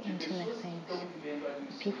very intimate things.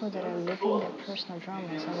 People that are living their personal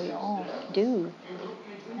dramas, and we all do.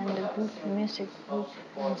 And the mediumistic group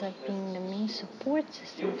ends up being the main support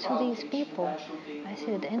system to these people. I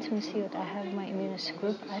say that the intimacy that I have in my mediumistic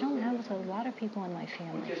group, I don't have with a lot of people in my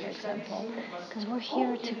family, for example, because we're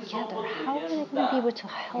here together. How are they going to be able to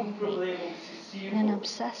help me in an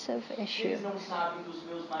obsessive issue?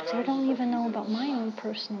 So they don't even know about my own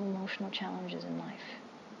personal emotional challenges in life.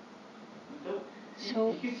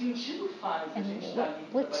 So, and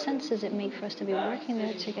what sense does it make for us to be working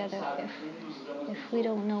there together if we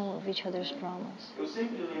don't know of each other's dramas?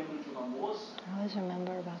 I always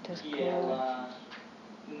remember about this girl,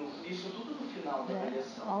 that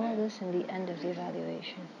all of this in the end of the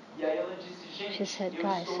evaluation. She said,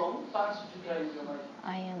 guys,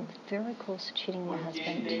 I am very close to cheating my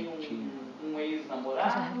husband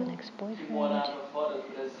because I have an ex-boyfriend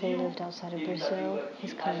who lived outside of Brazil.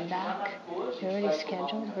 He's coming back. We're already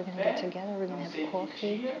scheduled. We're going to get together. We're going to have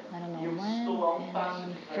coffee. I don't know when. And I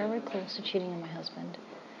am very close to cheating on my husband.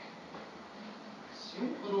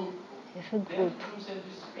 If a group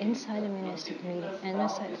inside a mediumistic meeting and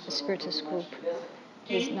inside a spiritist group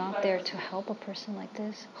is not there to help a person like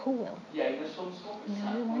this, who will? And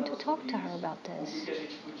then we went to talk to her about this,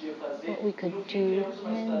 what we could do,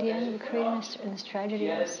 and in the end we created a tragedy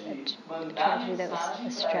that was a tragedy that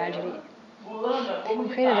was a tragedy. We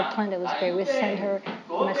created a plan that was great. We sent her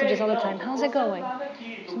messages all the time. How's it going?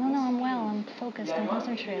 She said, no, I'm well. I'm focused. I'm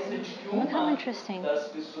concentrated. And look how interesting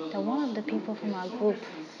that one of the people from our group,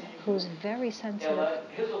 who's very sensitive,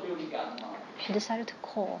 she decided to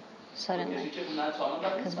call suddenly,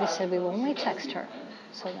 because we said we will only text her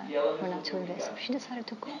so that we're not too invasive. She decided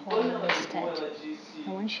to call instead.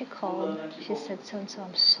 And when she called, she said, so-and-so,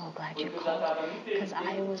 I'm so glad you called, because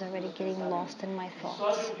I was already getting lost in my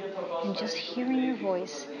thoughts. And just hearing your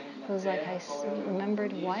voice, it was like I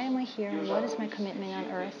remembered, why am I here? What is my commitment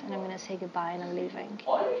on earth? And I'm going to say goodbye and I'm leaving.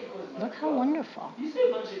 Look how wonderful.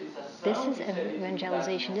 This is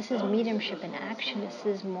evangelization. This is mediumship in action. This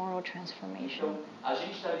is moral transformation.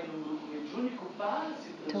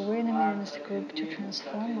 So we're in a mediumistic group to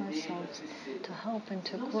transform ourselves, to help and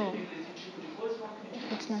to grow.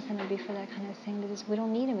 If it's not going to be for that kind of thing, we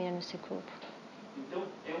don't need a mediumistic group.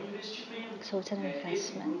 So it's an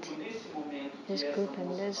investment. This group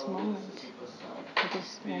in this moment,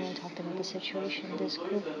 talked about the situation. This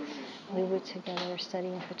group, we were together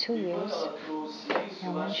studying for 2 years,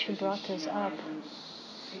 and when she brought this up,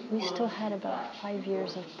 we still had about 5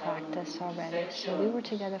 years of practice already. So we were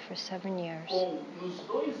together for 7 years. In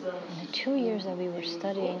the 2 years that we were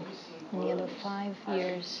studying, and the other 5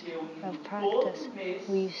 years of practice,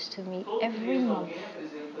 we used to meet every month.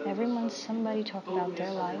 Every month somebody talked about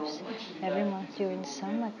their lives. Every month doing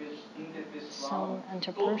some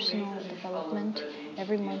interpersonal development.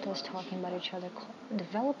 Every month us talking about each other,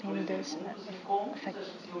 developing this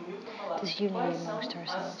this unity amongst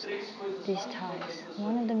ourselves, these ties.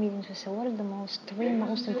 One of the meetings we said, what are the 3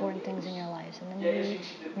 most important things in your lives? And then we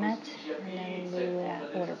met, and then we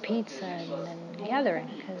would order pizza, and then gathering,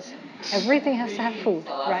 because everything has to have food,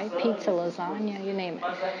 right? Pizza, lasagna, you name it.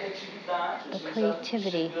 But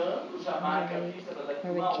creativity was already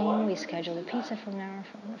where we came. We scheduled a pizza from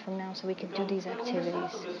now so we could do these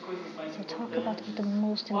activities. So talk about the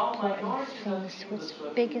most important things, what's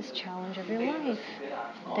the biggest challenge of your life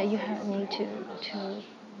that you need to grow.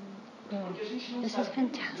 This is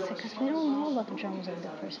fantastic, because we don't know about the dramas of the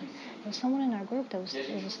person. There was someone in our group that was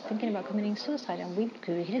thinking about committing suicide, and we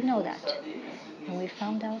didn't know that. And we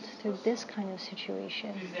found out through this kind of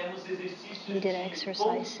situation. We did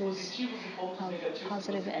exercises of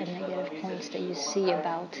positive and negative points that you see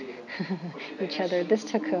about each other. This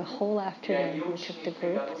took a whole afternoon. We took the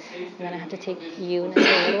group, and then I had to take you and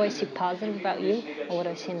say, what do I see positive about you, or what do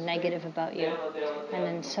I see negative about you? And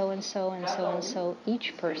then so-and-so and so-and-so,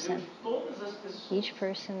 each person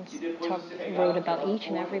wrote about each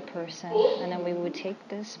and every person, and then we would take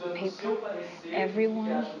this paper,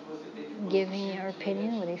 everyone giving your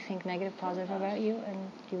opinion, what they think negative, positive about you, and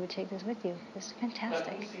you would take this with you. This is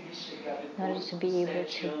fantastic. In order to be able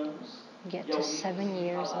to get to 7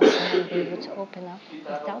 years of someone being able to open up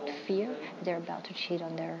without fear that they're about to cheat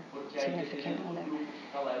on their significant other.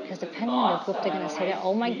 Because depending on the group, they're going to say that,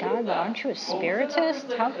 oh my God, but aren't you a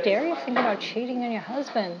spiritist? How dare you think about cheating on your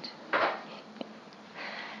husband?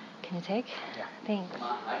 Can you take? Yeah. Thanks.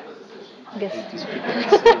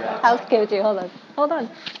 I'll give it to you. Hold on.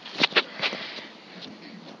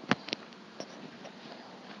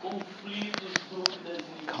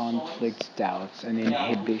 Conflicts, doubts, and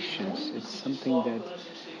inhibitions. It's something that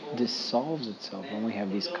dissolves itself when we have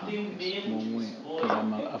these conflicts. Because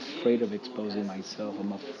I'm afraid of exposing myself.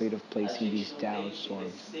 I'm afraid of placing these doubts or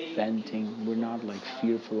venting. We're not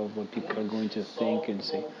fearful of what people are going to think and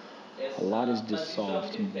say. A lot is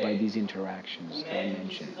dissolved by these interactions that I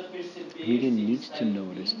mentioned. The medium needs to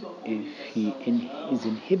notice if he is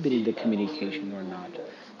inhibiting the communication or not,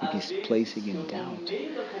 if he's placing in doubt.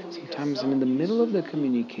 Sometimes I'm in the middle of the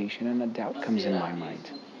communication and a doubt comes in my mind.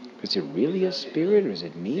 Is it really a spirit, or is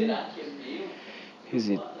it me?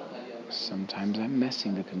 Sometimes I'm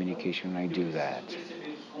messing the communication when I do that.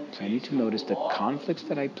 So I need to notice the conflicts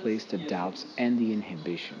that I place, the doubts, and the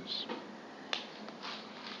inhibitions.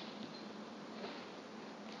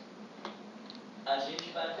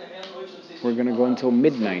 We're going to go until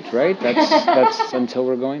midnight, right? That's until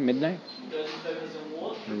we're going midnight?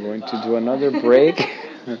 We're going to do another break,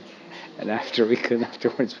 and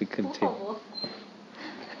afterwards we continue.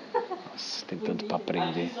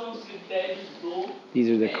 These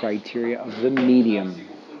are the criteria of the medium,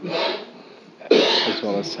 as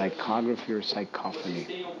well as psychography or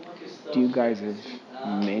psychophony. Do you guys have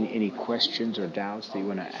any questions or doubts that you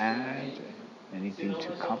want to add? Anything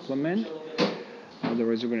to complement?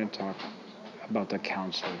 Otherwise, we're going to talk about the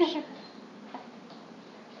counselors.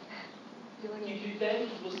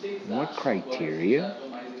 What criteria,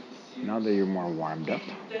 now that you're more warmed up,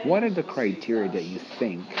 what are the criteria that you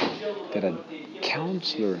think that a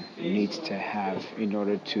counselor needs to have in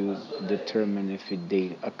order to determine if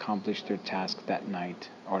they accomplished their task that night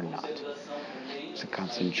or not? It's a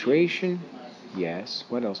concentration, yes.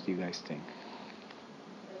 What else do you guys think?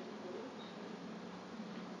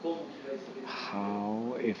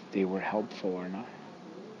 How, if they were helpful or not?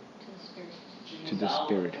 to the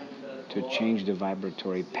spirit, to change the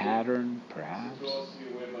vibratory pattern, perhaps.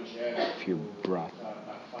 If you brought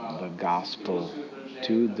the gospel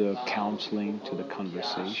to the counseling, to the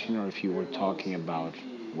conversation, or if you were talking about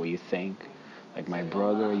what you think, like my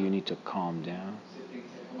brother, you need to calm down.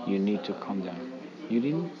 You need to calm down. You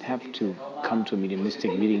didn't have to come to a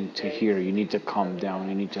mediumistic meeting to hear, you need to calm down,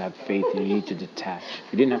 you need to have faith, you need to detach.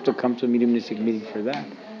 You didn't have to come to a mediumistic meeting for that.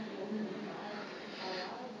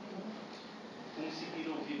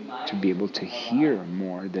 To be able to hear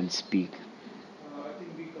more than speak.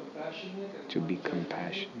 To be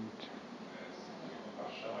compassionate.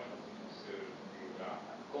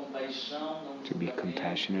 To be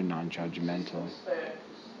compassionate, non-judgmental.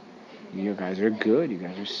 You guys are good, you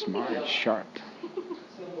guys are smart, sharp.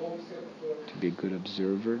 To be a good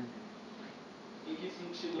observer.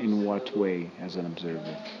 In what way as an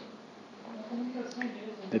observer?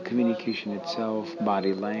 The communication itself,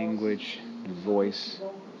 body language, voice,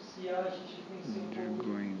 they're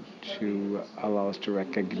going to allow us to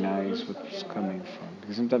recognize what's coming from.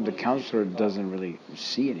 Because sometimes the counselor doesn't really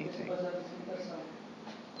see anything.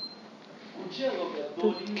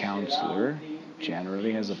 The counselor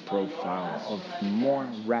generally has a profile of more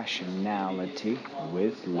rationality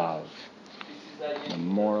with love. The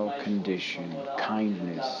moral condition,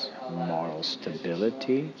 kindness, moral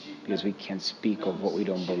stability, because we can't speak of what we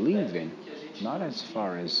don't believe in, not as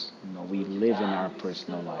far as we live in our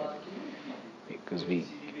personal life. Because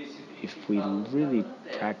if we really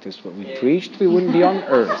practiced what we preached, we wouldn't be on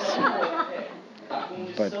earth.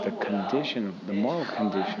 But the condition, the moral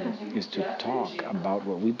condition, is to talk about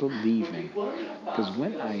what we believe in. Because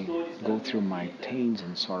when I go through my pains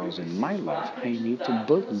and sorrows in my life, I need to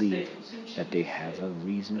believe that they have a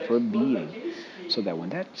reason for being. So that when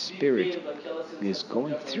that spirit is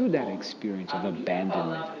going through that experience of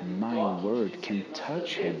abandonment, my word can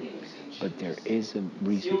touch him. But there is a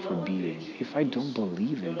reason for being. If I don't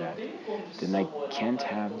believe in that, then I can't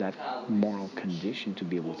have that moral condition to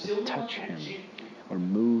be able to touch him or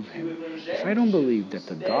move him. If I don't believe that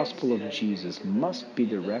the gospel of Jesus must be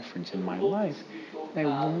the reference in my life, I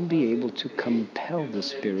won't be able to compel the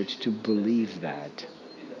spirit to believe that.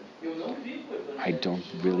 I don't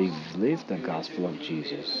really live the gospel of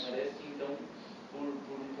Jesus.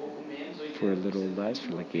 For a little less,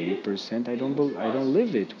 for like 80%, I don't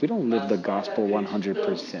live it. We don't live the gospel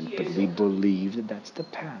 100%, but we believe that that's the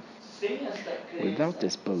path. Without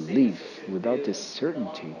this belief, without this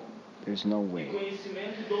certainty, there's no way.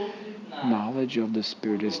 Knowledge of the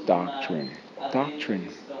Spiritist doctrine. Doctrine,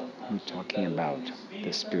 I'm talking about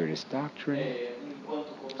the Spiritist doctrine,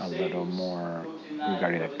 a little more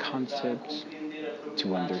regarding the concepts,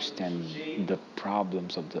 to understand the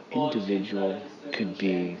problems of the individual, could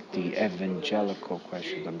be the evangelical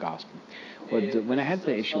question of the gospel. When I had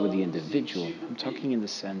the issue with the individual, I'm talking in the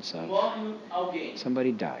sense of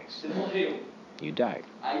somebody dies. You died.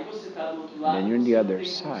 Then you're on the other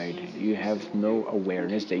side. You have no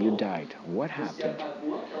awareness that you died. What happened?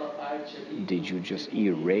 Did you just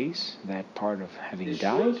erase that part of having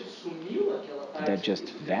died? Did that just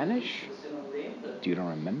vanish? You don't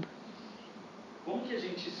remember?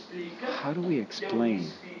 How do we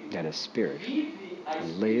explain that a spirit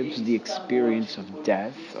lives the experience of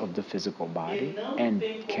death of the physical body and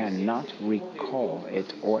cannot recall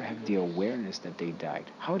it or have the awareness that they died?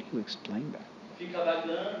 How do you explain that?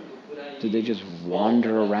 Do they just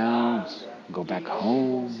wander around, go back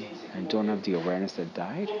home, and don't have the awareness that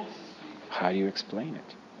died? How do you explain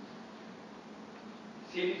it?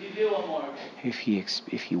 If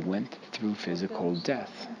he went through physical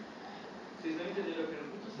death,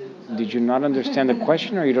 did you not understand the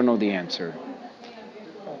question or you don't know the answer?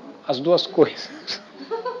 As duas coisas.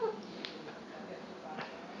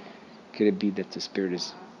 Could it be that the spirit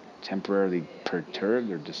is temporarily perturbed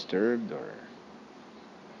or disturbed, or?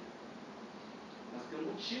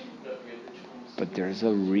 But there's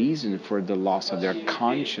a reason for the loss of their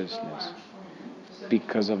consciousness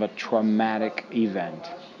because of a traumatic event.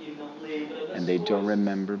 And they don't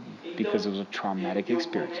remember because it was a traumatic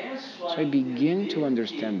experience. So I begin to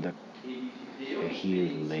understand that he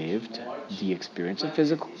lived the experience of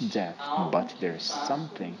physical death, but there's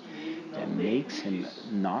something that makes him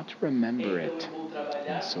not remember it.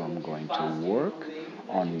 And so I'm going to work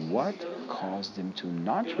on what caused him to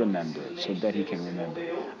not remember so that he can remember.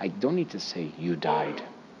 I don't need to say, you died.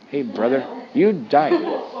 Hey, brother, you died.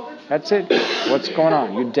 That's it. What's going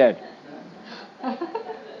on? You're dead.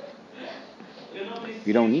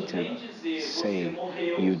 You don't need to say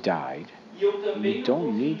you died. You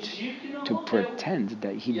don't need to pretend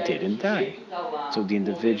that he didn't die. So the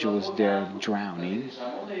individual is there drowning,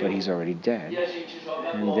 but he's already dead.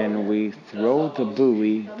 And then we throw the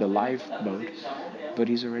buoy, the lifeboat, but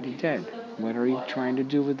he's already dead. What are you trying to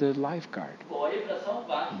do with the lifeguard?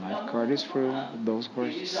 The lifeguard is for those who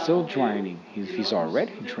are still drowning. If he's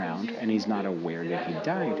already drowned and he's not aware that he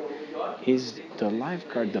died, is the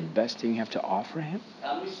lifeguard the best thing you have to offer him?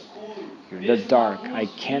 You're in the dark. I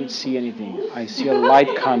can't see anything. I see a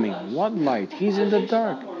light coming. What light? He's in the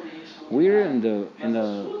dark. We're in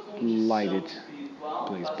the lighted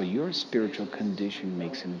place, but your spiritual condition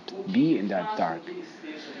makes him be in that dark.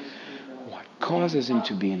 What causes him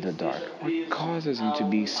to be in the dark? What causes him to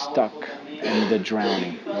be stuck in the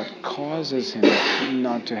drowning? What causes him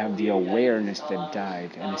not to have the awareness that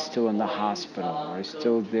died and is still in the hospital, or is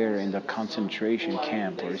still there in the concentration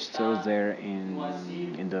camp, or is still there in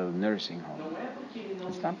the nursing home?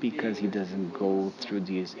 It's not because he doesn't go through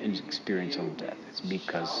the experience of death. It's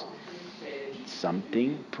because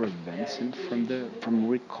something prevents him from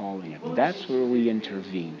recalling it. That's where we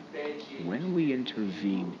intervene. When we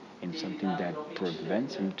intervene in something that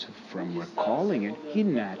prevents him from recalling it, he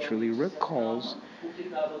naturally recalls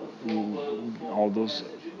all those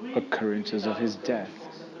occurrences of his death.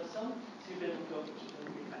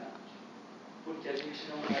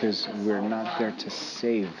 Because we're not there to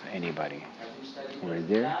save anybody. We're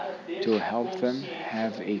there to help them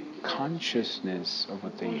have a consciousness of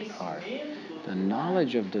what they are. The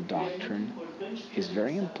knowledge of the doctrine is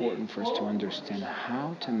very important for us to understand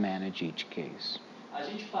how to manage each case.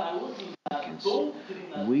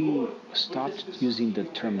 We stopped using the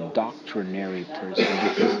term doctrinary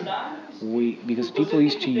person because people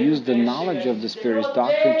used to use the knowledge of the Spiritist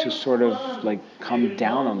doctrine to sort of like come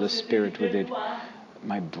down on the Spirit with it.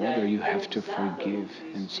 My brother, you have to forgive.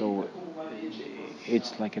 And so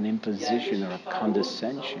it's like an imposition or a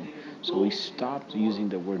condescension. So we stopped using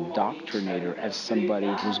the word doctrinator as somebody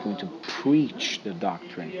who's going to preach the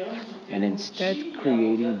doctrine, and instead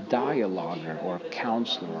creating dialoguer or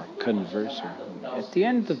counselor or converser. At the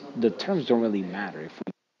end, the terms don't really matter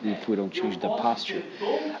if we don't change the posture.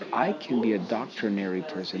 I can be a doctrinary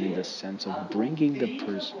person in the sense of bringing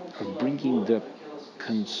the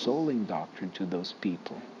consoling doctrine to those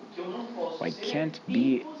people. I can't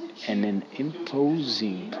be an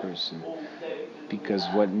imposing person, because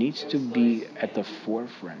what needs to be at the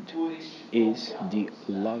forefront is the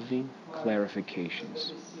loving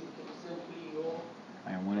clarifications.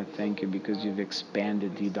 I want to thank you because you've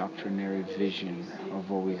expanded the doctrinary vision of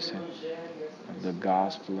what we said, of the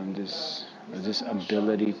gospel, and this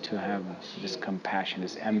ability to have this compassion,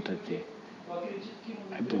 this empathy.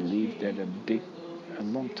 I believe that a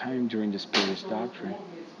long time during the Spiritist doctrine,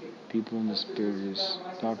 people in the Spiritist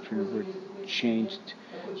doctrine were changed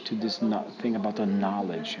to this thing about the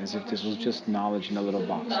knowledge, as if this was just knowledge in a little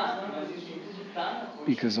box.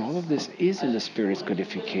 Because all of this is in the Spirit's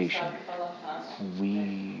codification.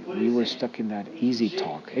 We were stuck in that easy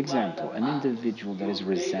talk. Example, an individual that is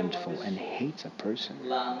resentful and hates a person.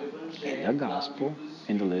 In the Gospel,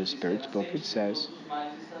 in the Little Spirit's book, it says,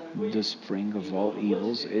 the spring of all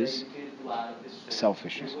evils is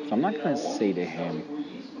selfishness. So I'm not going to say to him,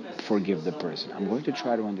 forgive the person. I'm going to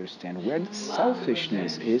try to understand where the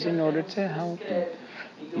selfishness is in order to help him.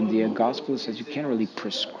 In the Gospel, it says you can't really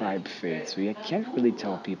prescribe faith. So you can't really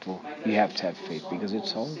tell people you have to have faith, because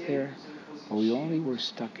it's all there. But we only were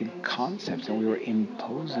stuck in concepts and we were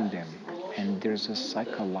imposing them. And there's a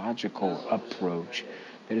psychological approach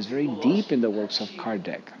that is very deep in the works of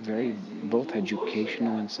Kardec, both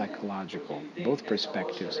educational and psychological, both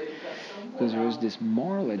perspectives. Because there is this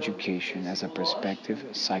moral education as a perspective,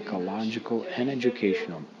 psychological and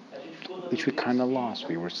educational, which we kind of lost.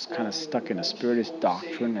 We were kind of stuck in a Spiritist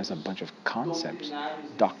doctrine as a bunch of concepts,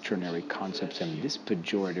 doctrinary concepts in this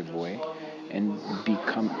pejorative way, and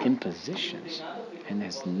become impositions, and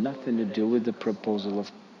has nothing to do with the proposal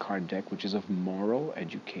of Kardec, which is of moral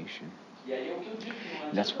education.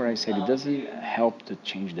 And that's where I said it doesn't help to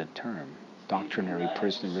change the term, doctrinary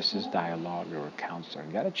person versus dialogue or counselor.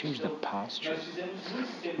 You got to change the posture.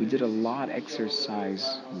 We did a lot of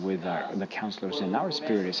exercise with the counselors in our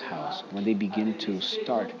Spiritist house when they begin to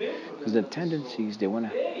start, because the tendencies, they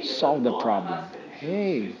want to solve the problem.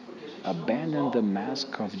 Hey, abandon the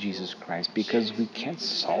mask of Jesus Christ, because we can't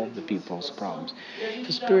solve the people's problems. If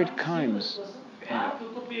a spirit comes,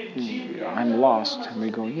 I'm lost, and we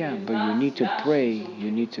go, yeah, but you need to pray,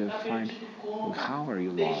 you need to find, how are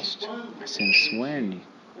you lost? Since when?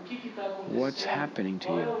 What's happening to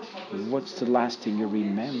you? What's the last thing you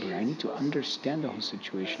remember? I need to understand the whole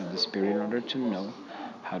situation of the spirit in order to know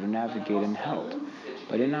how to navigate and help.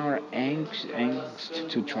 But in our angst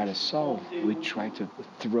to try to solve, we try to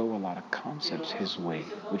throw a lot of concepts his way,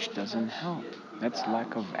 which doesn't help. That's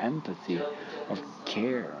lack of empathy, of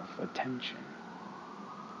care, of attention.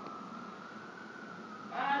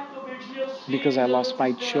 Because I lost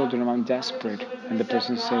my children, I'm desperate. And the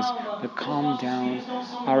person says, but calm down,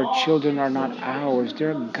 our children are not ours,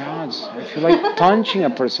 they're God's. I feel like punching a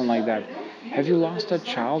person like that. Have you lost a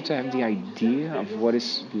child to have the idea of what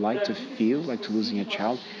it's like to feel, like to losing a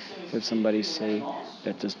child? If somebody say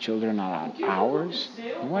that those children are not ours,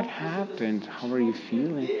 what happened? How are you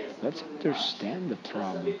feeling? Let's understand the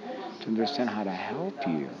problem, to understand how to help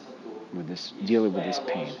you with this, dealing with this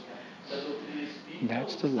pain.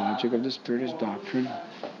 That's the logic of the Spiritist doctrine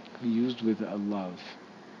used with a love.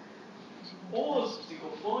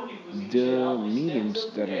 The mediums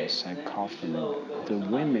that are psychophony, the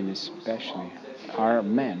women especially, are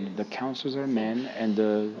men. The counselors are men, and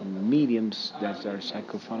the mediums that are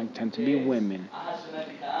psychophonic tend to be women.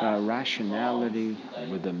 Rationality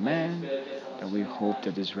with the men, that we hope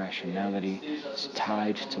that this rationality is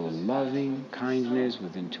tied to loving kindness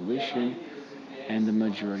with intuition, and the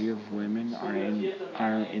majority of women are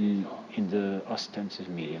in the ostensive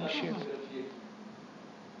mediumship.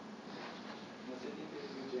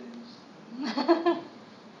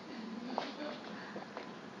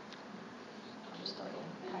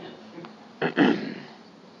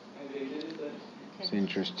 It's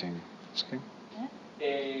interesting. Okay.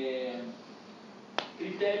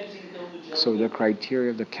 So the criteria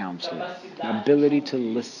of the counselor, the ability to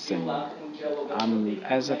listen.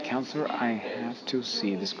 As a counselor, I have to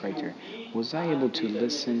see this criteria. Was I able to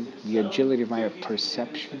listen? The agility of my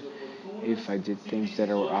perception, if I did things that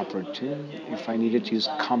are opportune, if I needed to use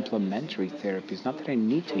complementary therapies, not that I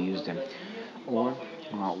need to use them, or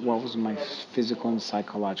what was my physical and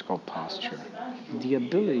psychological posture. The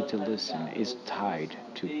ability to listen is tied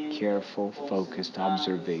to careful, focused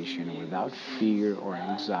observation without fear or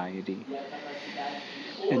anxiety,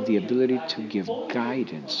 and the ability to give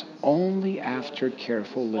guidance only after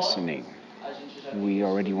careful listening. We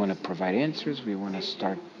already want to provide answers, we want to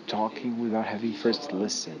start talking without having first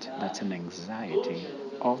listened. That's an anxiety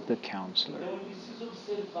of the counselor.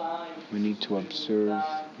 We need to observe,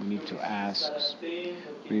 we need to ask, we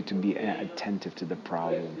need to be attentive to the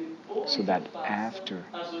problem, so that after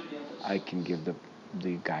I can give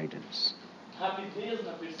the guidance.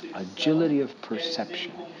 Agility of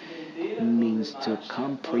perception means to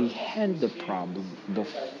comprehend the problem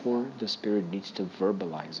before the Spirit needs to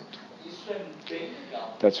verbalize it.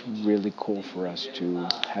 That's really cool for us to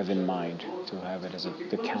have in mind, to have it as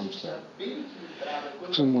the counselor.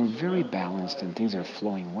 So when we're very balanced and things are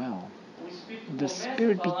flowing well, the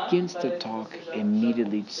Spirit begins to talk.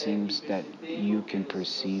 Immediately it seems that you can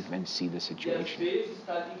perceive and see the situation.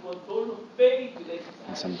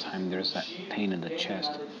 And sometimes there's that pain in the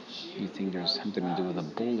chest. You think there's something to do with a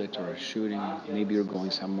bullet or a shooting. Maybe you're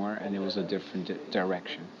going somewhere and it was a different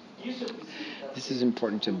direction. This is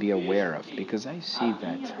important to be aware of, because I see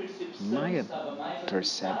that my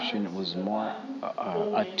perception was more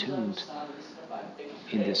attuned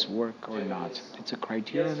in this work or not. It's a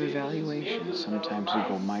criteria of evaluation. Sometimes you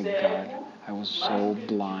go, my God, I was so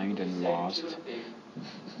blind and lost.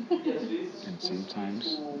 And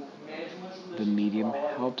sometimes the medium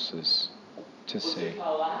helps us to say,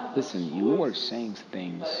 listen, you were saying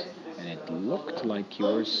things and it looked like you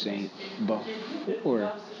were saying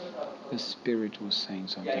before the Spirit was saying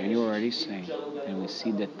something, and you're already saying, and we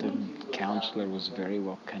see that the counselor was very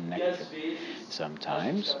well connected.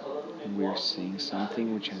 Sometimes we're seeing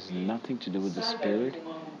something which has nothing to do with the Spirit,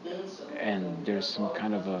 and there's some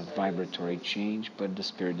kind of a vibratory change, but the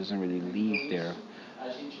Spirit doesn't really leave there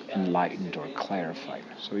enlightened or clarified.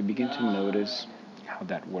 So we begin to notice how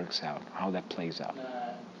that works out, how that plays out.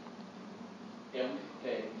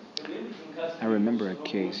 I remember a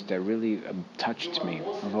case that really touched me,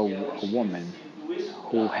 of a woman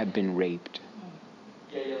who had been raped.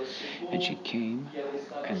 And she came,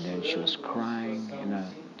 and then she was crying in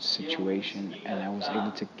a situation, and I was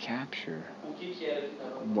able to capture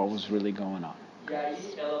what was really going on.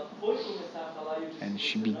 And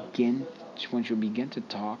when she began to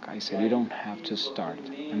talk, I said, you don't have to start.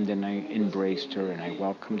 And then I embraced her and I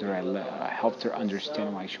welcomed her. I helped her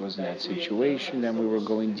understand why she was in that situation. Then we were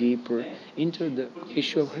going deeper into the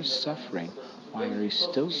issue of her suffering. Why are you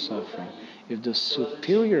still suffering? If the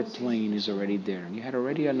superior plane is already there, and you had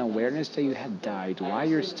already an awareness that you had died, why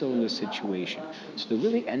you're still in the situation? So they're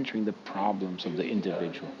really entering the problems of the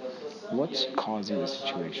individual. What's causing the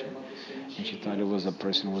situation? And she thought it was a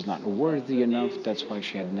person who was not worthy enough. That's why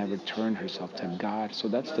she had never turned herself to God. So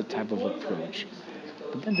that's the type of approach.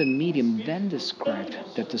 But then the medium then described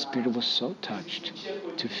that the spirit was so touched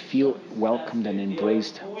to feel welcomed and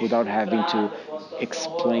embraced without having to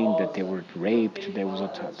explain that they were raped, there was a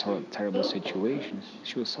terrible situation.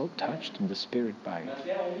 She was so touched in the spirit by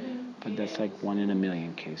it. But that's like 1 in a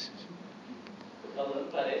million cases.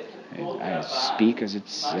 I speak as it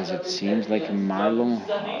seems, like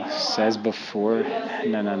Marlon says before.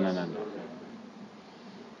 No.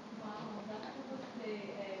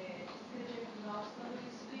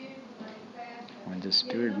 When the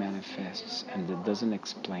spirit manifests and it doesn't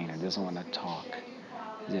explain, it doesn't want to talk,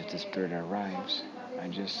 as if the spirit arrives, I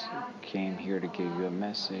just came here to give you a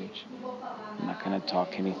message. I'm not going to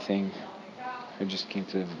talk anything. I just came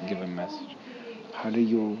to give a message. How do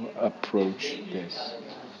you approach this?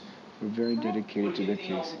 We're very dedicated to the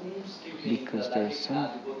case because there are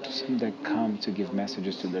some that come to give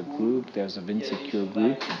messages to the group. There's an insecure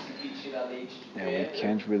group that we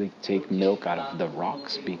can't really take milk out of the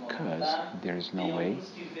rocks because there's no way.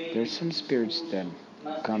 There's some spirits that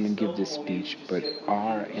come and give this speech but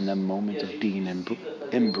are in a moment of being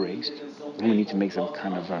embraced. We need to make some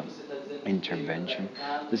kind of a intervention.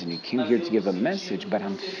 Listen, you came here to give a message, but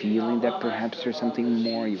I'm feeling that perhaps there's something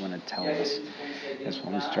more you want to tell us. That's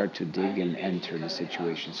when we start to dig and enter the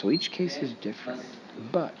situation. So each case is different,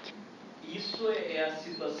 but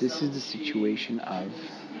this is the situation of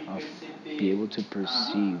be able to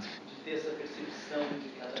perceive,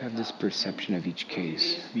 to have this perception of each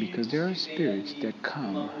case, because there are spirits that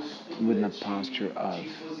come with a posture of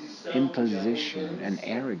imposition and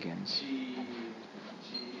arrogance,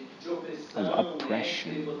 of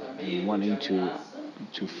oppression and wanting to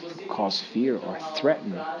cause fear or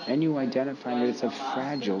threaten, and you identify that it's a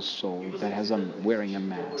fragile soul that has wearing a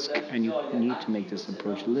mask, and you need to make this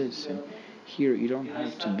approach. Listen, here you don't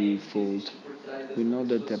have to be fooled. We know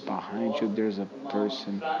that behind you there's a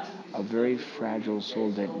person, a very fragile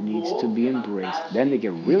soul that needs to be embraced. Then they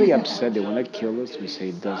get really upset, they want to kill us. We say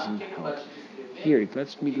it doesn't help. Here,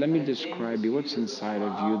 let me describe you what's inside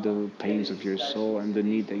of you, the pains of your soul and the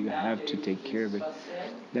need that you have to take care of it.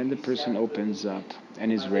 Then the person opens up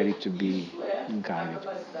and is ready to be guided.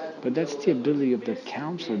 But that's the ability of the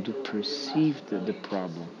counselor to perceive the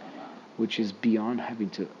problem, which is beyond having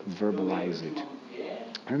to verbalize it.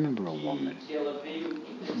 I remember a woman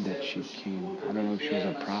that she came, I don't know if she was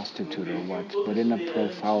a prostitute or what, but in a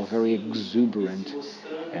profile very exuberant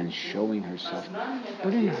and showing herself.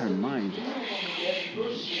 But in her mind,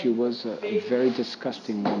 she was a very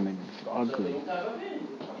disgusting woman, ugly.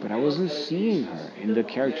 But I wasn't seeing her in the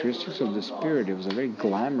characteristics of the spirit. It was a very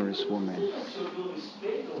glamorous woman.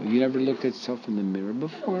 You never looked at yourself in the mirror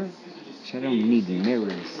before? She said, I don't need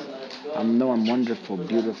mirrors. I know I'm wonderful,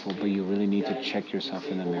 beautiful, but you really need to check yourself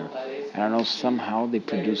in the mirror. And I know somehow they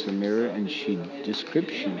produced a mirror and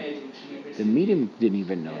description. The medium didn't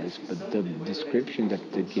even notice, but the description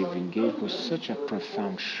that the giving gave was such a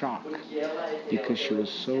profound shock because she was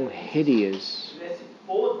so hideous.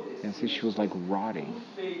 And so she was like rotting,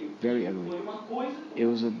 very ugly. It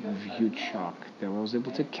was a huge shock that I was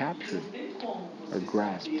able to capture or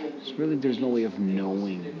grasp. So really there's no way of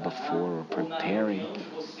knowing before or preparing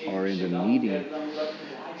or in the meeting.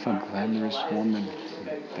 If a glamorous woman,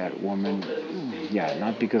 that woman,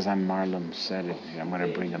 not because I'm Marlon said it, I'm going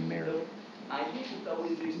to bring a mirror.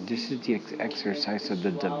 This is the exercise of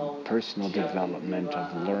the personal development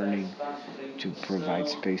of learning to provide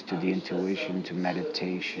space to the intuition, to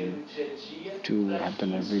meditation, to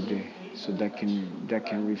happen every day. So that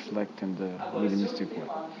can reflect in the mediumistic way.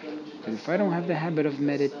 But if I don't have the habit of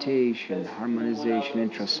meditation, harmonization,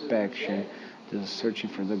 introspection, the searching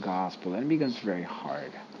for the gospel, then it becomes very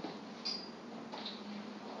hard.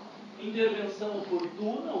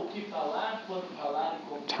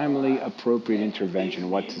 Timely, appropriate intervention,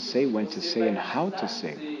 what to say, when to say, and how to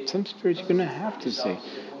say. Some spirits you're going to have to say.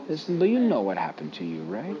 Listen, but you know what happened to you,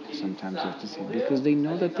 right? Sometimes you have to say, because they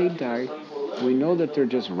know that they died. We know that they're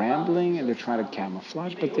just rambling and they're trying to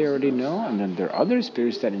camouflage, but they already know. And then there are other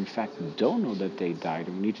spirits that in fact don't know that they died,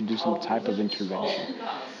 and we need to do some type of intervention.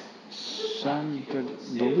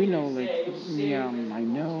 But we know, like, I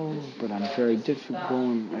know, but I'm very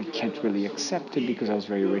difficult. I can't really accept it because I was a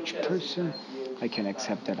very rich person. I can't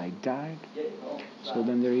accept that I died. So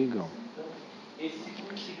then there you go.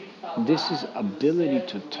 This is ability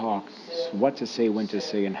to talk, what to say, when to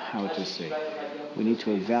say, and how to say. We need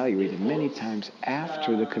to evaluate it many times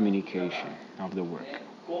after the communication of the work.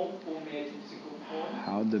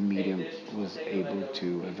 How the medium was able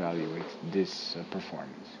to evaluate this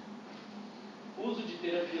performance.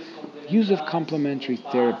 Use of complementary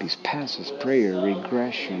therapies, passes, prayer,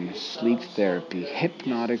 regression, sleep therapy,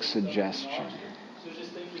 hypnotic suggestion.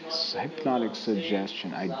 hypnotic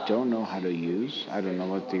suggestion, I don't know how to use. I don't know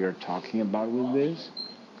what they are talking about with this.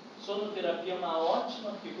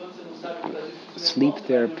 Sleep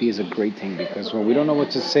therapy is a great thing because when we don't know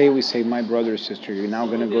what to say, we say, my brother or sister, you're now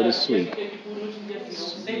going to go to sleep.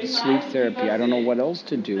 Sleep therapy, I don't know what else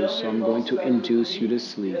to do, so I'm going to induce you to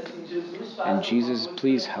sleep. And Jesus,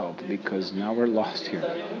 please help, because now we're lost here.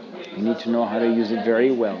 We need to know how to use it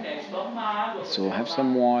very well. So have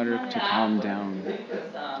some water to calm down,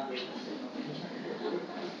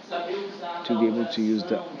 to be able to use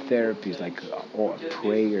the therapies like or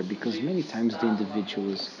prayer, because many times the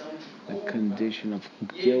individual is a condition of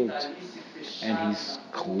guilt, and he's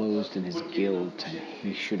closed in his guilt, and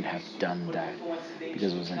he shouldn't have done that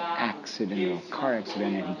because it was an accident or a car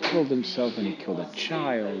accident, and he killed himself, and he killed a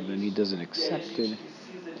child, and he doesn't accept it.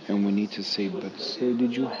 And we need to say, but sir,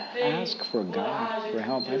 did you ask for God for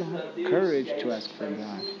help? I don't have courage to ask for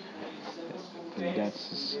God. But that's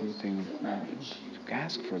something,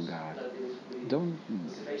 ask for God. Don't,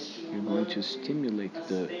 you're going to stimulate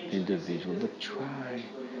the individual, but try.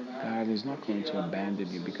 God is not going to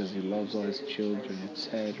abandon you because he loves all his children,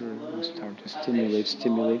 etc. We start to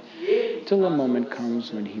stimulate, till a moment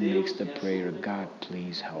comes when he makes the prayer, God,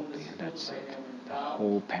 please help me. And that's it. The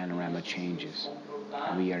whole panorama changes.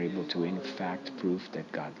 We are able to, in fact, prove that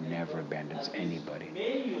God never abandons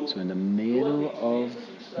anybody. So in the middle of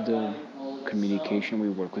the communication, we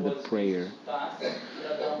work with the prayer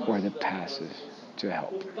or the passes to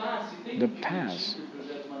help. The pass,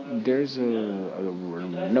 there's a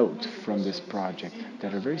note from this project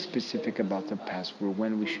that are very specific about the pass, for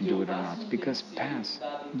when we should do it or not, because pass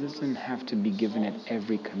doesn't have to be given at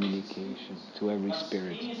every communication to every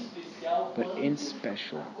spirit, but in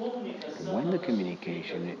special, when the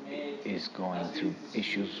communication is going through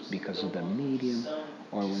issues because of the medium,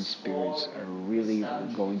 or when spirits are really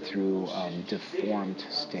going through deformed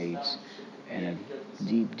states and a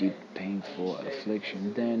deep, painful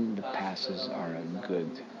affliction, then the passes are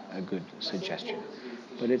a good suggestion.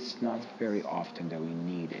 But it's not very often that we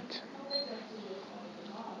need it.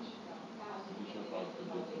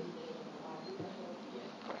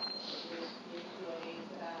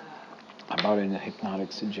 About in a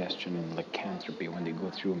hypnotic suggestion and lycanthropy, when they go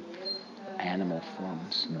through animal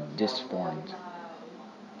forms, disformed,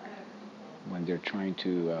 when they're trying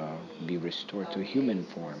to be restored to human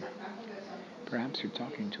form. Perhaps you're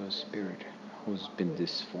talking to a spirit who's been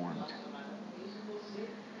disformed.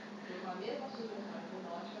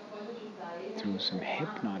 Through some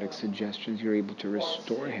hypnotic suggestions, you're able to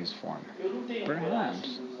restore his form.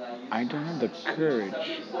 Perhaps I don't have the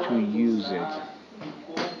courage to use it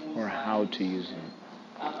or how to use it.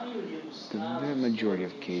 The very majority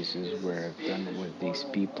of cases where I've done with these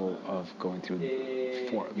people of going through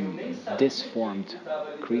disformed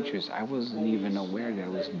creatures, I wasn't even aware that I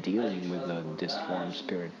was dealing with a disformed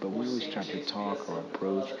spirit. But when we start to talk or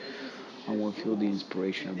approach, I will feel the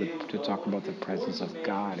inspiration to talk about the presence of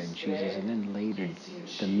God and Jesus, and then later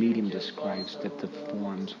the medium describes that the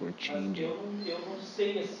forms were changing.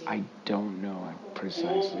 I don't know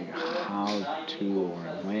precisely how to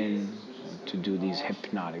or when to do these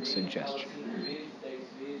hypnotic suggestions.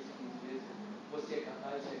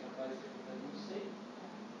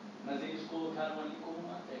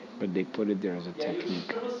 But they put it there as a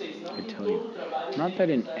technique. I tell you, not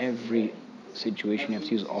that in every situation you have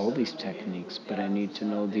to use all these techniques, but I need to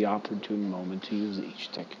know the opportune moment to use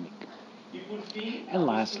each technique. And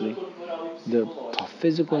lastly, the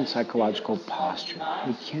physical and psychological posture.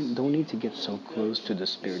 We don't need to get so close to the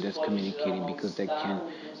spirit that's communicating, because that can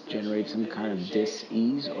generate some kind of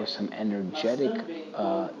dis-ease or some energetic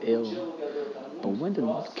ill. But when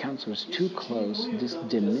the counselor is too close, this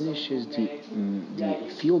diminishes the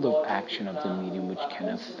field of action of the medium, which can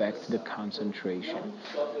affect the concentration.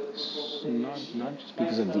 So not just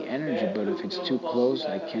because of the energy, but if it's too close,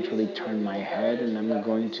 I can't really turn my head, and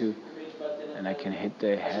I can hit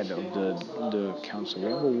the head of the counselor.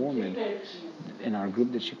 We have a woman in our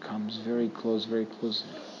group that she comes very close,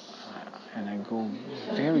 and I go,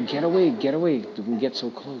 get away, don't get so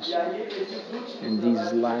close. In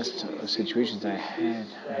these last situations I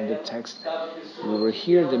had the text, we were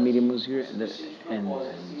here, the medium was here, and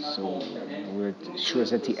so she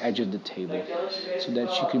was at the edge of the table, so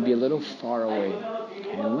that she could be a little far away.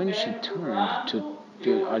 And when she turned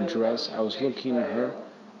to address, I was looking at her,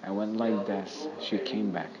 I went like this, she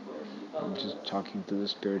came back. I'm just talking to the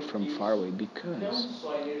spirit from far away, because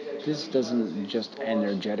this doesn't just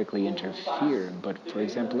energetically interfere, but for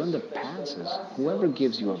example, in the passes, whoever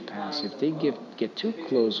gives you a pass, if they get too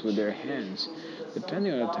close with their hands,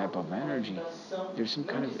 depending on the type of energy, there's some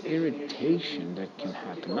kind of irritation that can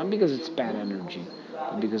happen. Not because it's bad energy,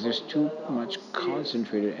 but because there's too much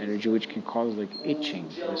concentrated energy, which can cause like itching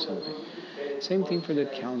or something. Same thing for the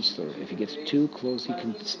counselor. If he gets too close, he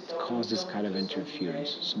can cause this kind of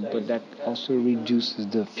interference. So, but that also reduces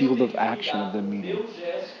the field of action of the medium.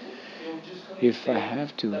 If I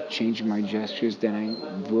have to change my gestures, then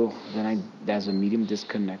I will, as a medium,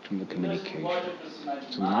 disconnect from the communication.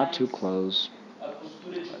 So not too close,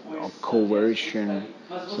 or coercion,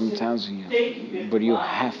 sometimes but you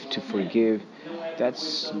have to forgive,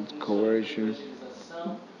 that's coercion.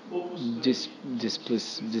 This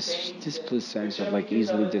sense of like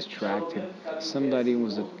easily distracted. Somebody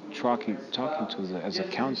was talking to as a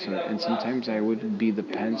counselor, and sometimes I would be the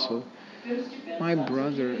pencil, my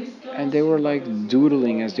brother, and they were like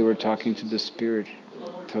doodling as they were talking to the spirit.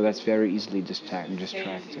 So that's very easily distracted.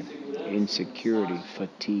 Insecurity,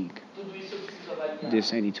 fatigue.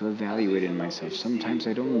 This I need to evaluate in myself. Sometimes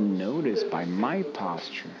I don't notice by my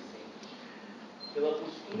posture.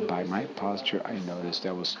 By my posture, I noticed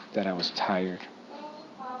that I was tired.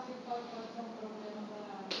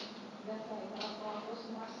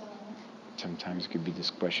 Sometimes it could be this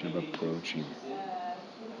question of approaching.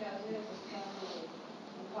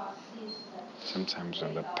 Sometimes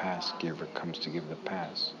when the pass giver comes to give the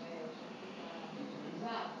pass,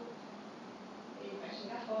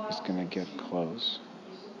 it's gonna get close.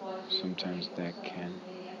 Sometimes that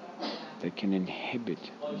can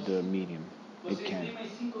inhibit the medium. It can.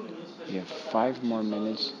 You have 5 more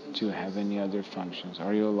minutes to have any other functions.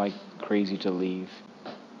 Are you like crazy to leave?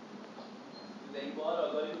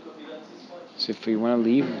 So if you want to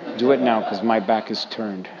leave, do it now because my back is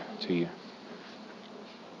turned to you.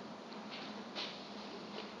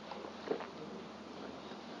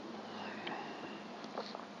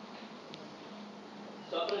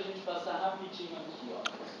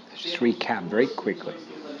 Just recap very quickly.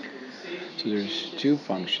 So there's 2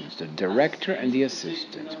 functions, the director and the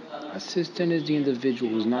assistant. Assistant is the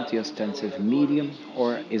individual who's not the ostensive medium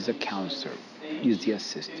or is a counselor. He's the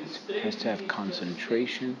assistant. Has to have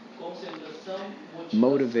concentration,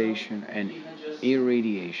 motivation, and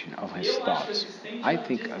irradiation of his thoughts. I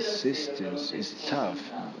think assistance is tough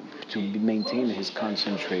to maintain his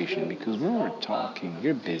concentration because when we're talking,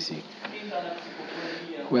 you're busy.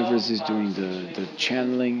 Whoever is doing the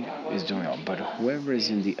channeling is doing it, but whoever is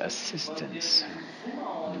in the assistance,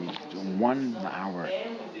 1 hour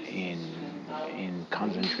in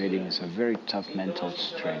concentrating is a very tough mental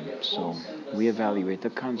strain. So we evaluate the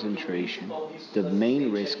concentration. The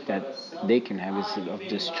main risk that they can have is of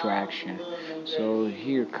distraction. So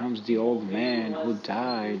here comes the old man who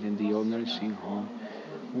died in the old nursing home.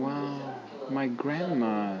 Wow, my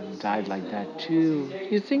grandma died like that too. Do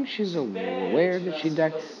you think she's aware that she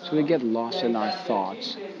died? So we get lost in our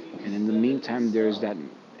thoughts. And in the meantime, there's that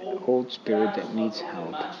old spirit that needs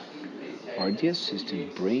help. Or the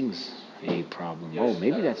assistant brings a problem. Oh,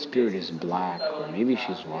 maybe that spirit is black, or maybe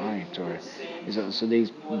she's white, or so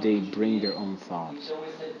they bring their own thoughts.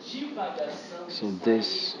 So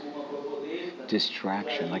this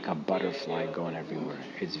distraction, like a butterfly going everywhere,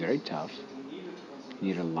 it's very tough. You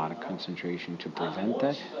need a lot of concentration to prevent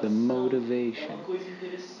that. The motivation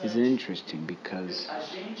is interesting because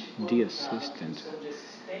the assistant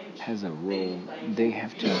has a role. They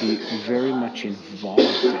have to be very much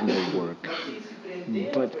involved in the work,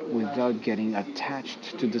 but without getting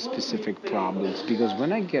attached to the specific problems. Because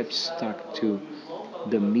when I get stuck to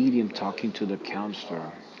the medium talking to the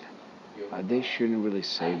counselor, they shouldn't really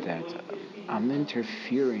say that I'm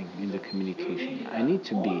interfering in the communication. I need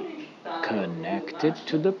to be connected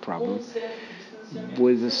to the problem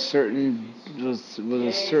with a certain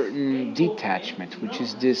detachment, which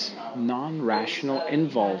is this non-rational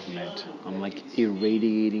involvement. I'm like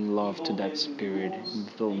irradiating love to that spirit,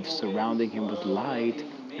 surrounding him with light,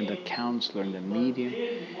 and the counselor and the medium,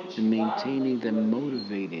 and maintaining them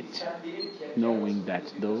motivated, knowing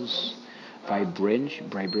that those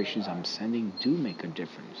vibrations I'm sending do make a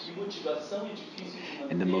difference.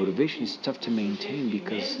 And the motivation is tough to maintain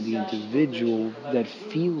because the individual that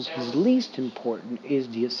feels his least important is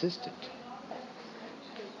the assistant.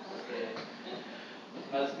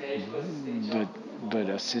 But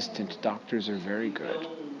assistant doctors are very good.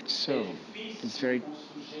 So it's very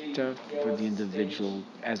tough for the individual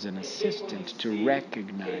as an assistant to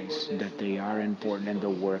recognize that they are important in the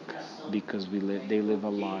work because they live a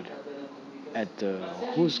lot at the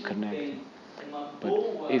who's connected. But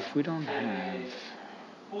if we don't have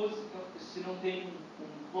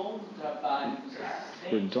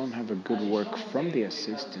if we don't have a good work from the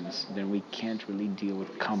assistants, then we can't really deal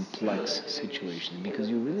with complex situations, because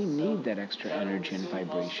you really need that extra energy and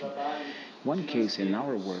vibration. One case in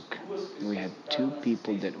our work, we had 2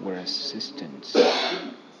 people that were assistants,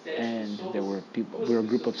 and there were people. We were a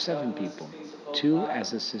group of 7 people. 2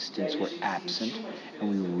 as assistants were absent, and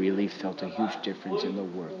we really felt a huge difference in the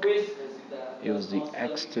work. It was the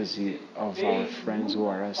ecstasy of our friends who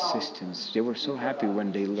are assistants. They were so happy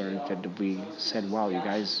when they learned that we said, wow, you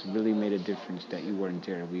guys really made a difference that you weren't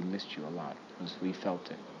there. We missed you a lot. We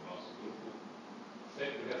felt it.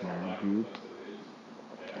 In our group,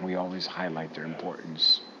 we always highlight their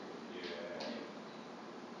importance,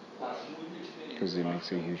 because it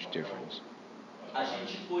makes a huge difference.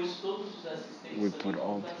 We put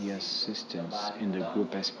all the assistants in the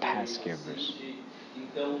group as pass givers.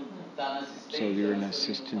 So you're an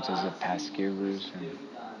assistant as a pass givers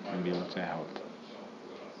and be able to help.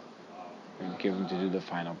 And give them to do the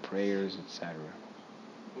final prayers, etc.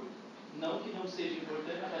 Not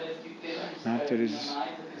that it's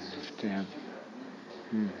if they have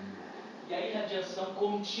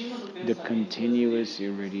the continuous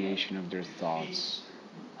irradiation of their thoughts.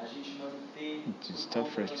 It's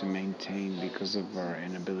tough for us to maintain because of our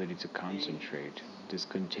inability to concentrate. This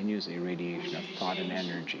continuous irradiation of thought and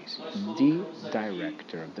energies. The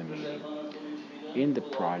director of the medium in the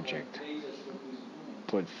project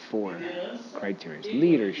put 4 criteria: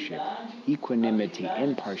 leadership, equanimity,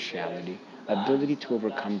 impartiality, ability to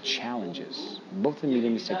overcome challenges, both the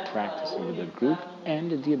mediumistic practice and with a group,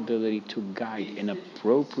 and the ability to guide in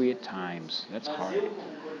appropriate times. That's hard.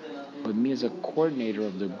 But me as a coordinator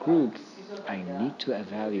of the group, I need to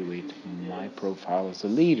evaluate my profile as a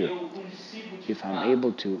leader. If I'm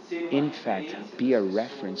able to, in fact, be a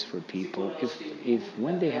reference for people, if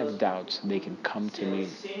when they have doubts, they can come to me,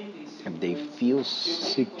 if they feel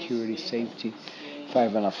security, safety, if I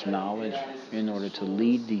have enough knowledge in order to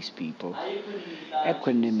lead these people,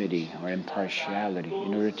 equanimity or impartiality,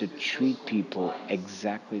 in order to treat people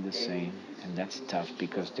exactly the same. And that's tough,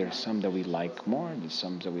 because there's some that we like more, there's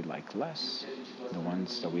some that we like less. The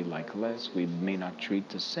ones that we like less, we may not treat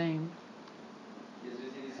the same.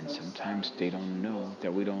 And sometimes they don't know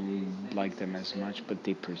that we don't like them as much, but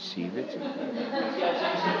they perceive it.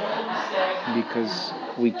 Because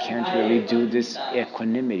we can't really do this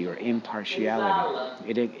equanimity or impartiality.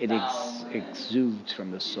 It exudes from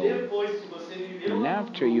the soul. And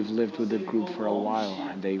after you've lived with a group for a while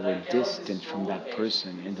and they were distant from that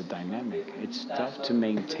person in the dynamic, it's tough to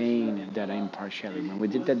maintain that impartiality. When we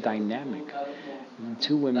did that dynamic,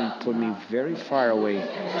 2 women put me very far away,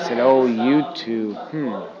 said, oh, you two,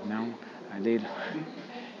 now they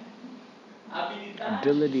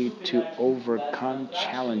ability to overcome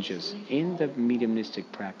challenges in the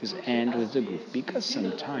mediumistic practice and with the group, because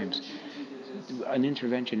sometimes an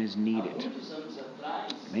intervention is needed.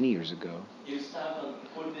 Many years ago,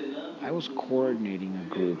 I was coordinating a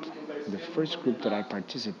group. The first group that I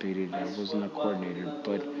participated, I wasn't a coordinator,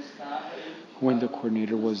 but when the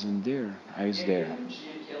coordinator wasn't there, I was there.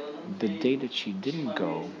 The day that she didn't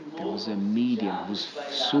go, there was a medium who was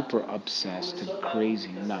super obsessed and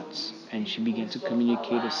crazy, nuts, and she began to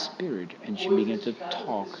communicate a spirit, and she began to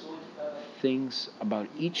talk things about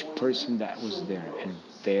each person that was there, and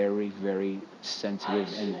very, very sensitive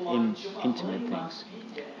and intimate things.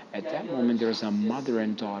 At that moment, there was a mother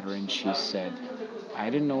and daughter, and she said, I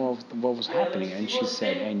didn't know what was happening, and she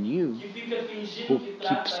said, and you, who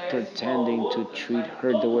keeps pretending to treat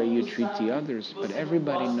her the way you treat the others, but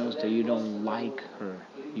everybody knows that you don't like her,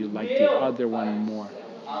 you like the other one more.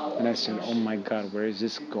 And I said, oh my God, where is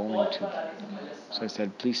this going to? So I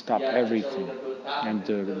said, please stop everything. And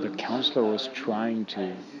the counselor was trying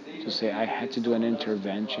to say I had to do an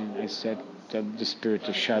intervention. I said to the spirit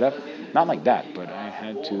to shut up. Not like that, but I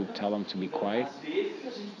had to tell him to be quiet.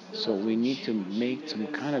 So we need to make some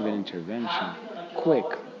kind of an intervention quick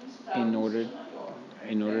in order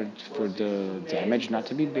for the damage not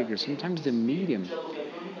to be bigger. Sometimes the medium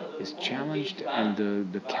is challenged and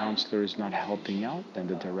the counselor is not helping out, then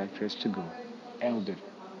the director has to go. Elder.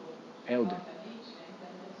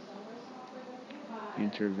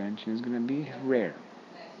 Intervention is going to be rare.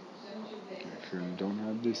 If you don't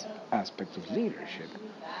have this aspect of leadership,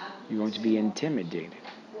 you're going to be intimidated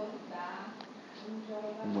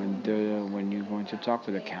when you're going to talk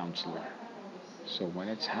with a counselor. So when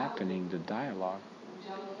it's happening, the dialogue,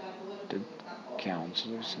 the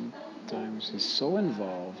counselor sometimes is so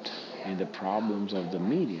involved in the problems of the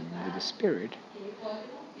medium with the spirit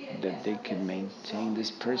that they can maintain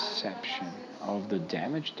this perception of the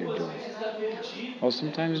damage they're doing. Or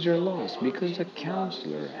sometimes they're lost because the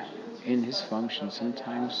counselor in his function,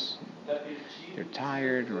 sometimes they're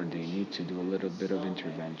tired or they need to do a little bit of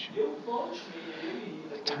intervention.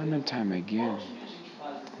 Time and time again,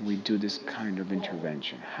 we do this kind of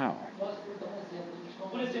intervention. How?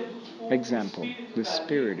 Example, the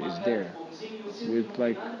spirit is there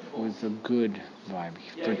with a good vibe,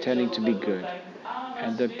 pretending to be good,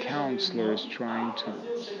 and the counselor is trying to,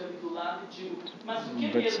 but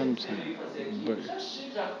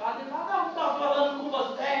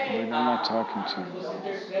I'm not talking to you.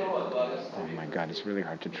 Oh my God, it's really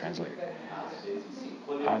hard to translate.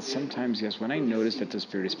 Sometimes, yes, when I notice that the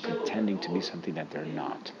spirit is pretending to be something that they're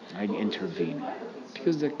not, I intervene.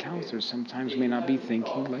 Because the counselor sometimes may not be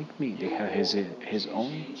thinking like me. They have his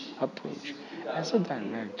own approach. As a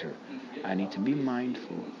director, I need to be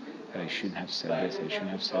mindful that I shouldn't have said this, I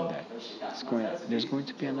shouldn't have said that. There's going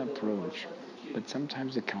to be an approach, but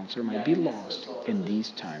sometimes the counselor might be lost. In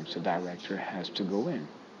these times, the director has to go in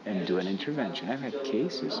and do an intervention. I've had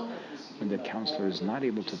cases when the counselor is not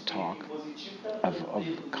able to talk of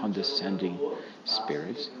condescending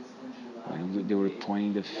spirits, when they were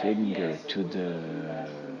pointing the finger to the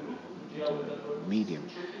medium.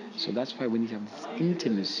 So that's why we need to have this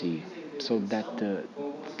intimacy so that the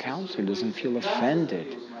counselor doesn't feel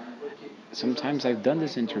offended. Sometimes I've done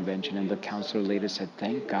this intervention and the counselor later said,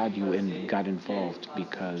 thank God you got involved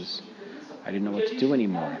because I didn't know what to do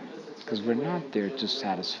anymore. Because we're not there to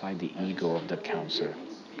satisfy the ego of the counselor.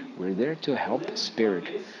 We're there to help the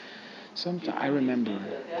spirit. I remember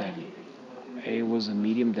that it was a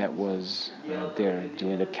medium that was there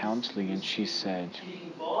doing the counseling, and she said,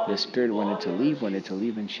 the spirit wanted to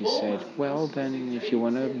leave, and she said, well, then if you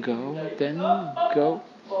want to go, then go.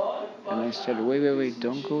 And I said, wait,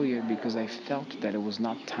 don't go yet, because I felt that it was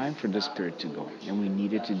not time for the spirit to go, and we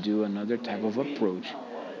needed to do another type of approach.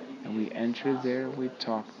 And we enter there, we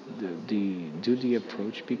talk, do the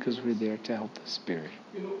approach because we're there to help the spirit.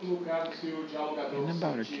 And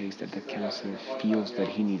about a case that the counselor feels that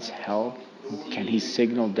he needs help, can he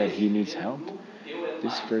signal that he needs help?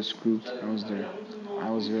 This first group, I was there.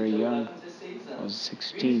 I was very young. I was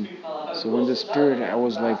 16. So when the spirit, I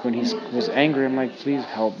was like, when he was angry, I'm like, please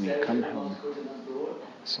help me, come help me.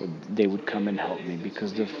 So they would come and help me,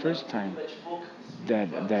 because the first time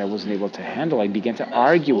that I wasn't able to handle, I began to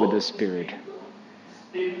argue with the spirit.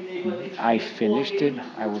 I finished it.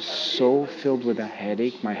 I was so filled with a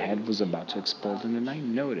headache, my head was about to explode, and then I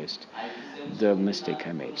noticed the mistake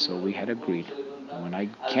I made. So we had agreed. When I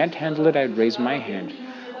can't handle it, I'd raise my hand.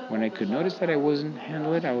 When I could notice that I wasn't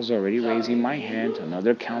handling it, I was already raising my hand.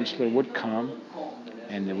 Another counselor would come,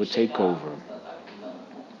 and they would take over.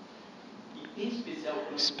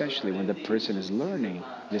 Especially when the person is learning,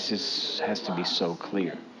 has to be so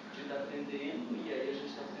clear.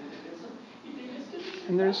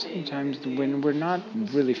 And there's sometimes when we're not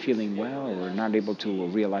really feeling well, or we're not able to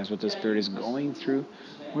realize what the spirit is going through,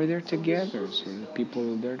 we're there together. So the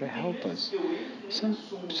people are there to help us.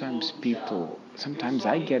 Sometimes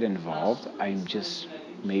I get involved. I just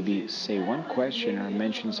maybe say one question or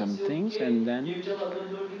mention some things, and then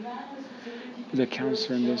the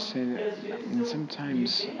counselor and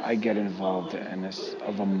sometimes I get involved in this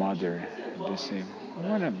of a mother. They say,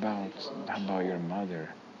 how about your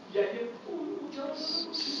mother?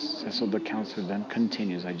 So the counselor then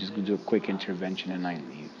continues. I just do a quick intervention and I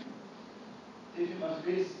leave.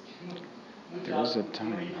 There was a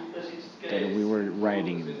time that we were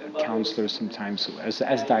writing. Counselors sometimes,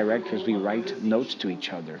 as directors, we write notes to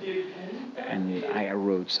each other. And I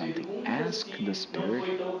wrote something. Ask the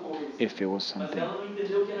spirit if it was something.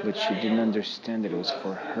 But she didn't understand that it was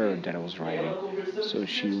for her that I was writing. So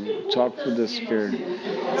she talked with the spirit.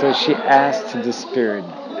 So she asked the spirit,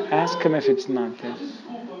 ask him if it's not that.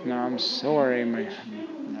 No, I'm sorry.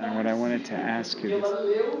 What I wanted to ask you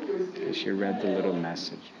is, she read the little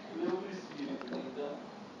message.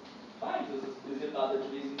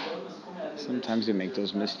 Sometimes you make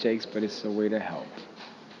those mistakes, but it's a way to help.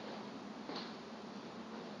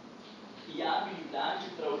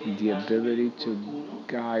 The ability to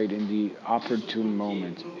guide in the opportune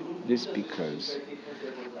moment. This because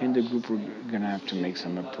in the group we're going to have to make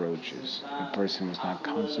some approaches. The person was not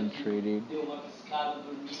concentrated,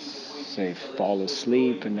 say fall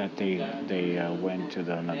asleep, and that they went to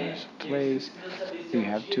another place. You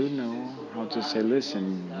have to know how to say,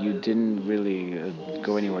 listen, you didn't really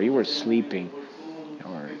go anywhere, you were sleeping.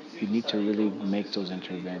 Or you need to really make those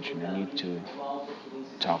interventions. You need to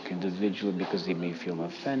talk individually because they may feel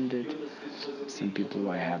offended. Some people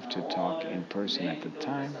I have to talk in person at the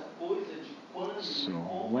time. So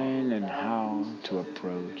when and how to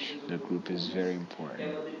approach the group is very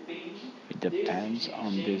important. It depends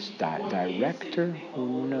on this director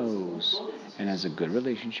who knows and has a good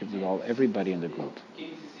relationship with everybody in the group.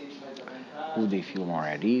 Who they feel more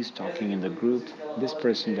at ease talking in the group. This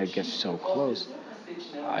person that gets so close,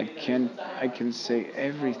 I can say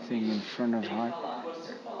everything in front of her.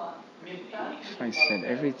 If I said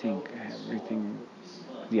everything,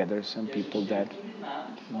 yeah, there are some people that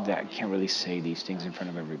can't really say these things in front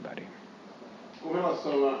of everybody. Com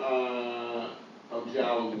relação ao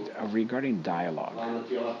diálogo, regarding dialogue, lá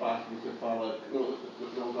naquela parte que você fala,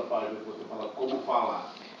 na outra página que você fala como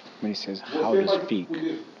falar. When he says how to speak,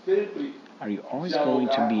 are you always going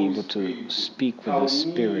to be able to speak with the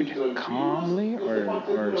spirit calmly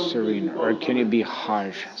or serene, or can you be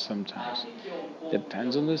harsh sometimes?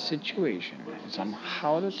 Depends on the situation. It's on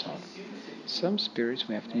how to talk. Some spirits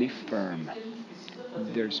we have to be firm.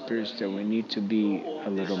 There are spirits that we need to be a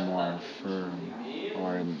little more firm,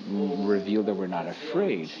 or reveal that we're not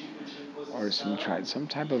afraid, or some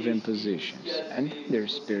type of impositions. And there are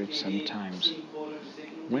spirits sometimes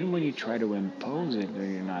when you try to impose it, or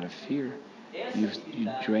you're not a fear, you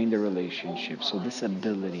drain the relationship. So this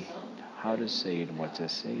ability, how to say it, what to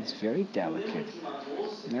say, is very delicate.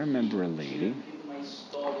 And I remember a lady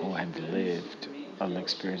who had lived an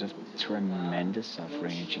experience of tremendous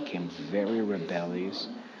suffering, and she became very rebellious.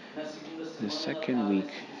 The second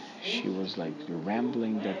week, she was like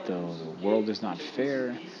rambling that the world is not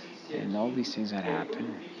fair, and all these things had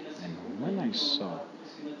happened. And when I saw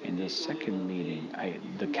in the second meeting,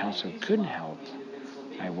 the counselor couldn't help.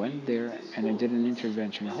 I went there and I did an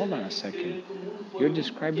intervention. Hold on a second. You're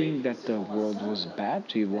describing that the world was bad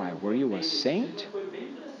to you. Why? Were you a saint?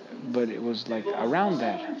 But it was like around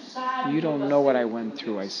that. You don't know what I went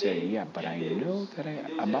through. I said, yeah, but I know that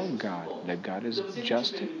about God, that God is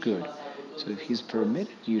just and good. So if He's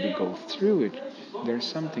permitted you to go through it, there's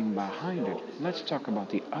something behind it. Let's talk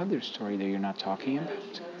about the other story that you're not talking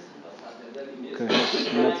about. Because it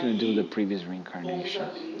has nothing to do with the previous reincarnation.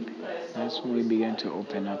 That's when we began to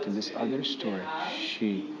open up in this other story.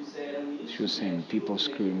 She was saying, people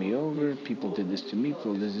screwed me over, people did this to me,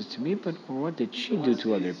 people did this to me, but what did she do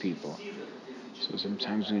to other people? So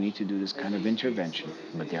sometimes we need to do this kind of intervention.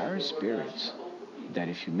 But there are spirits that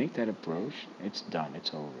if you make that approach, it's done,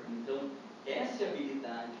 it's over.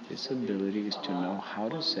 This ability is to know how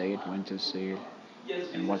to say it, when to say it,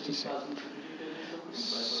 and what to say.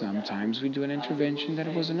 Sometimes we do an intervention that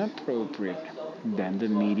wasn't appropriate. Then the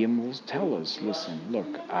medium will tell us, listen, look,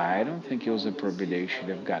 I don't think it was appropriate that you should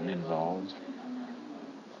have gotten involved.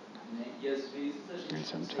 And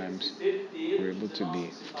sometimes we're able to be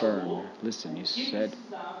firm. Listen, you said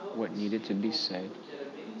what needed to be said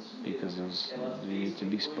because it needed to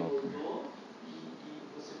be spoken.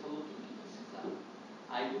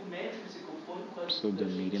 So the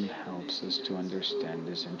medium helps us to understand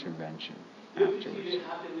this intervention afterwards.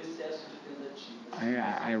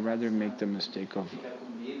 I rather make the mistake of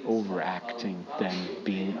overacting than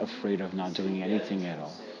being afraid of not doing anything at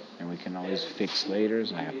all. And we can always fix later.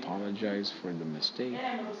 I apologize for the mistake.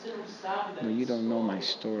 But you don't know my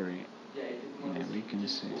story. And we can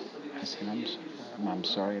say, I said, I'm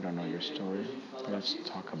sorry, I don't know your story. Let's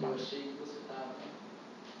talk about it.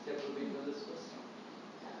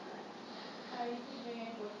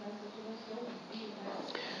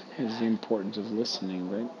 It's the importance of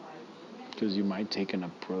listening, right? Because you might take an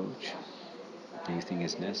approach that you think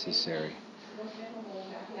is necessary.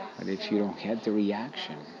 But if you don't get the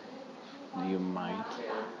reaction, you might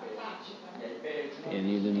and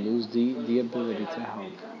even lose the ability to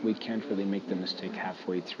help. We can't really make the mistake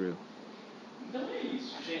halfway through.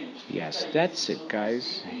 Yes, that's it,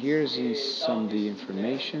 guys. Here's some of the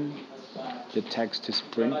information. The text is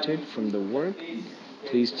printed from the work.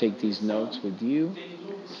 Please take these notes with you.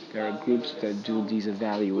 There are groups that do these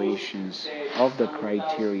evaluations of the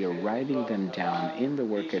criteria, writing them down in the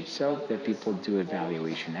work itself, that people do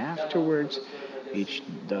evaluation afterwards. Each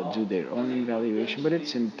they'll do their own evaluation, but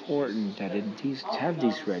it's important that have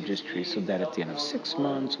these registries so that at the end of 6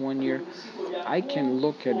 months, 1 year, I can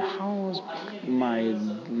look at how was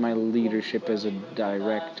my leadership as a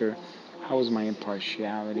director, how was my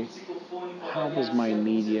impartiality, how was my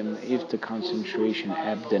medium, if the concentration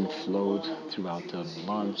ebbed and flowed throughout the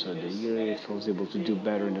months or the year, if I was able to do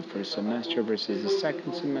better in the first semester versus the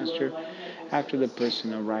second semester, after the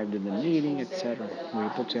person arrived in the meeting, etc.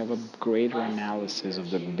 We're able to have a greater analysis of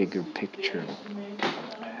the bigger picture,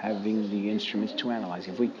 having the instruments to analyze.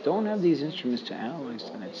 If we don't have these instruments to analyze,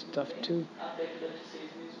 then it's tough to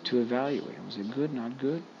evaluate. Was it good, not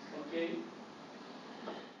good?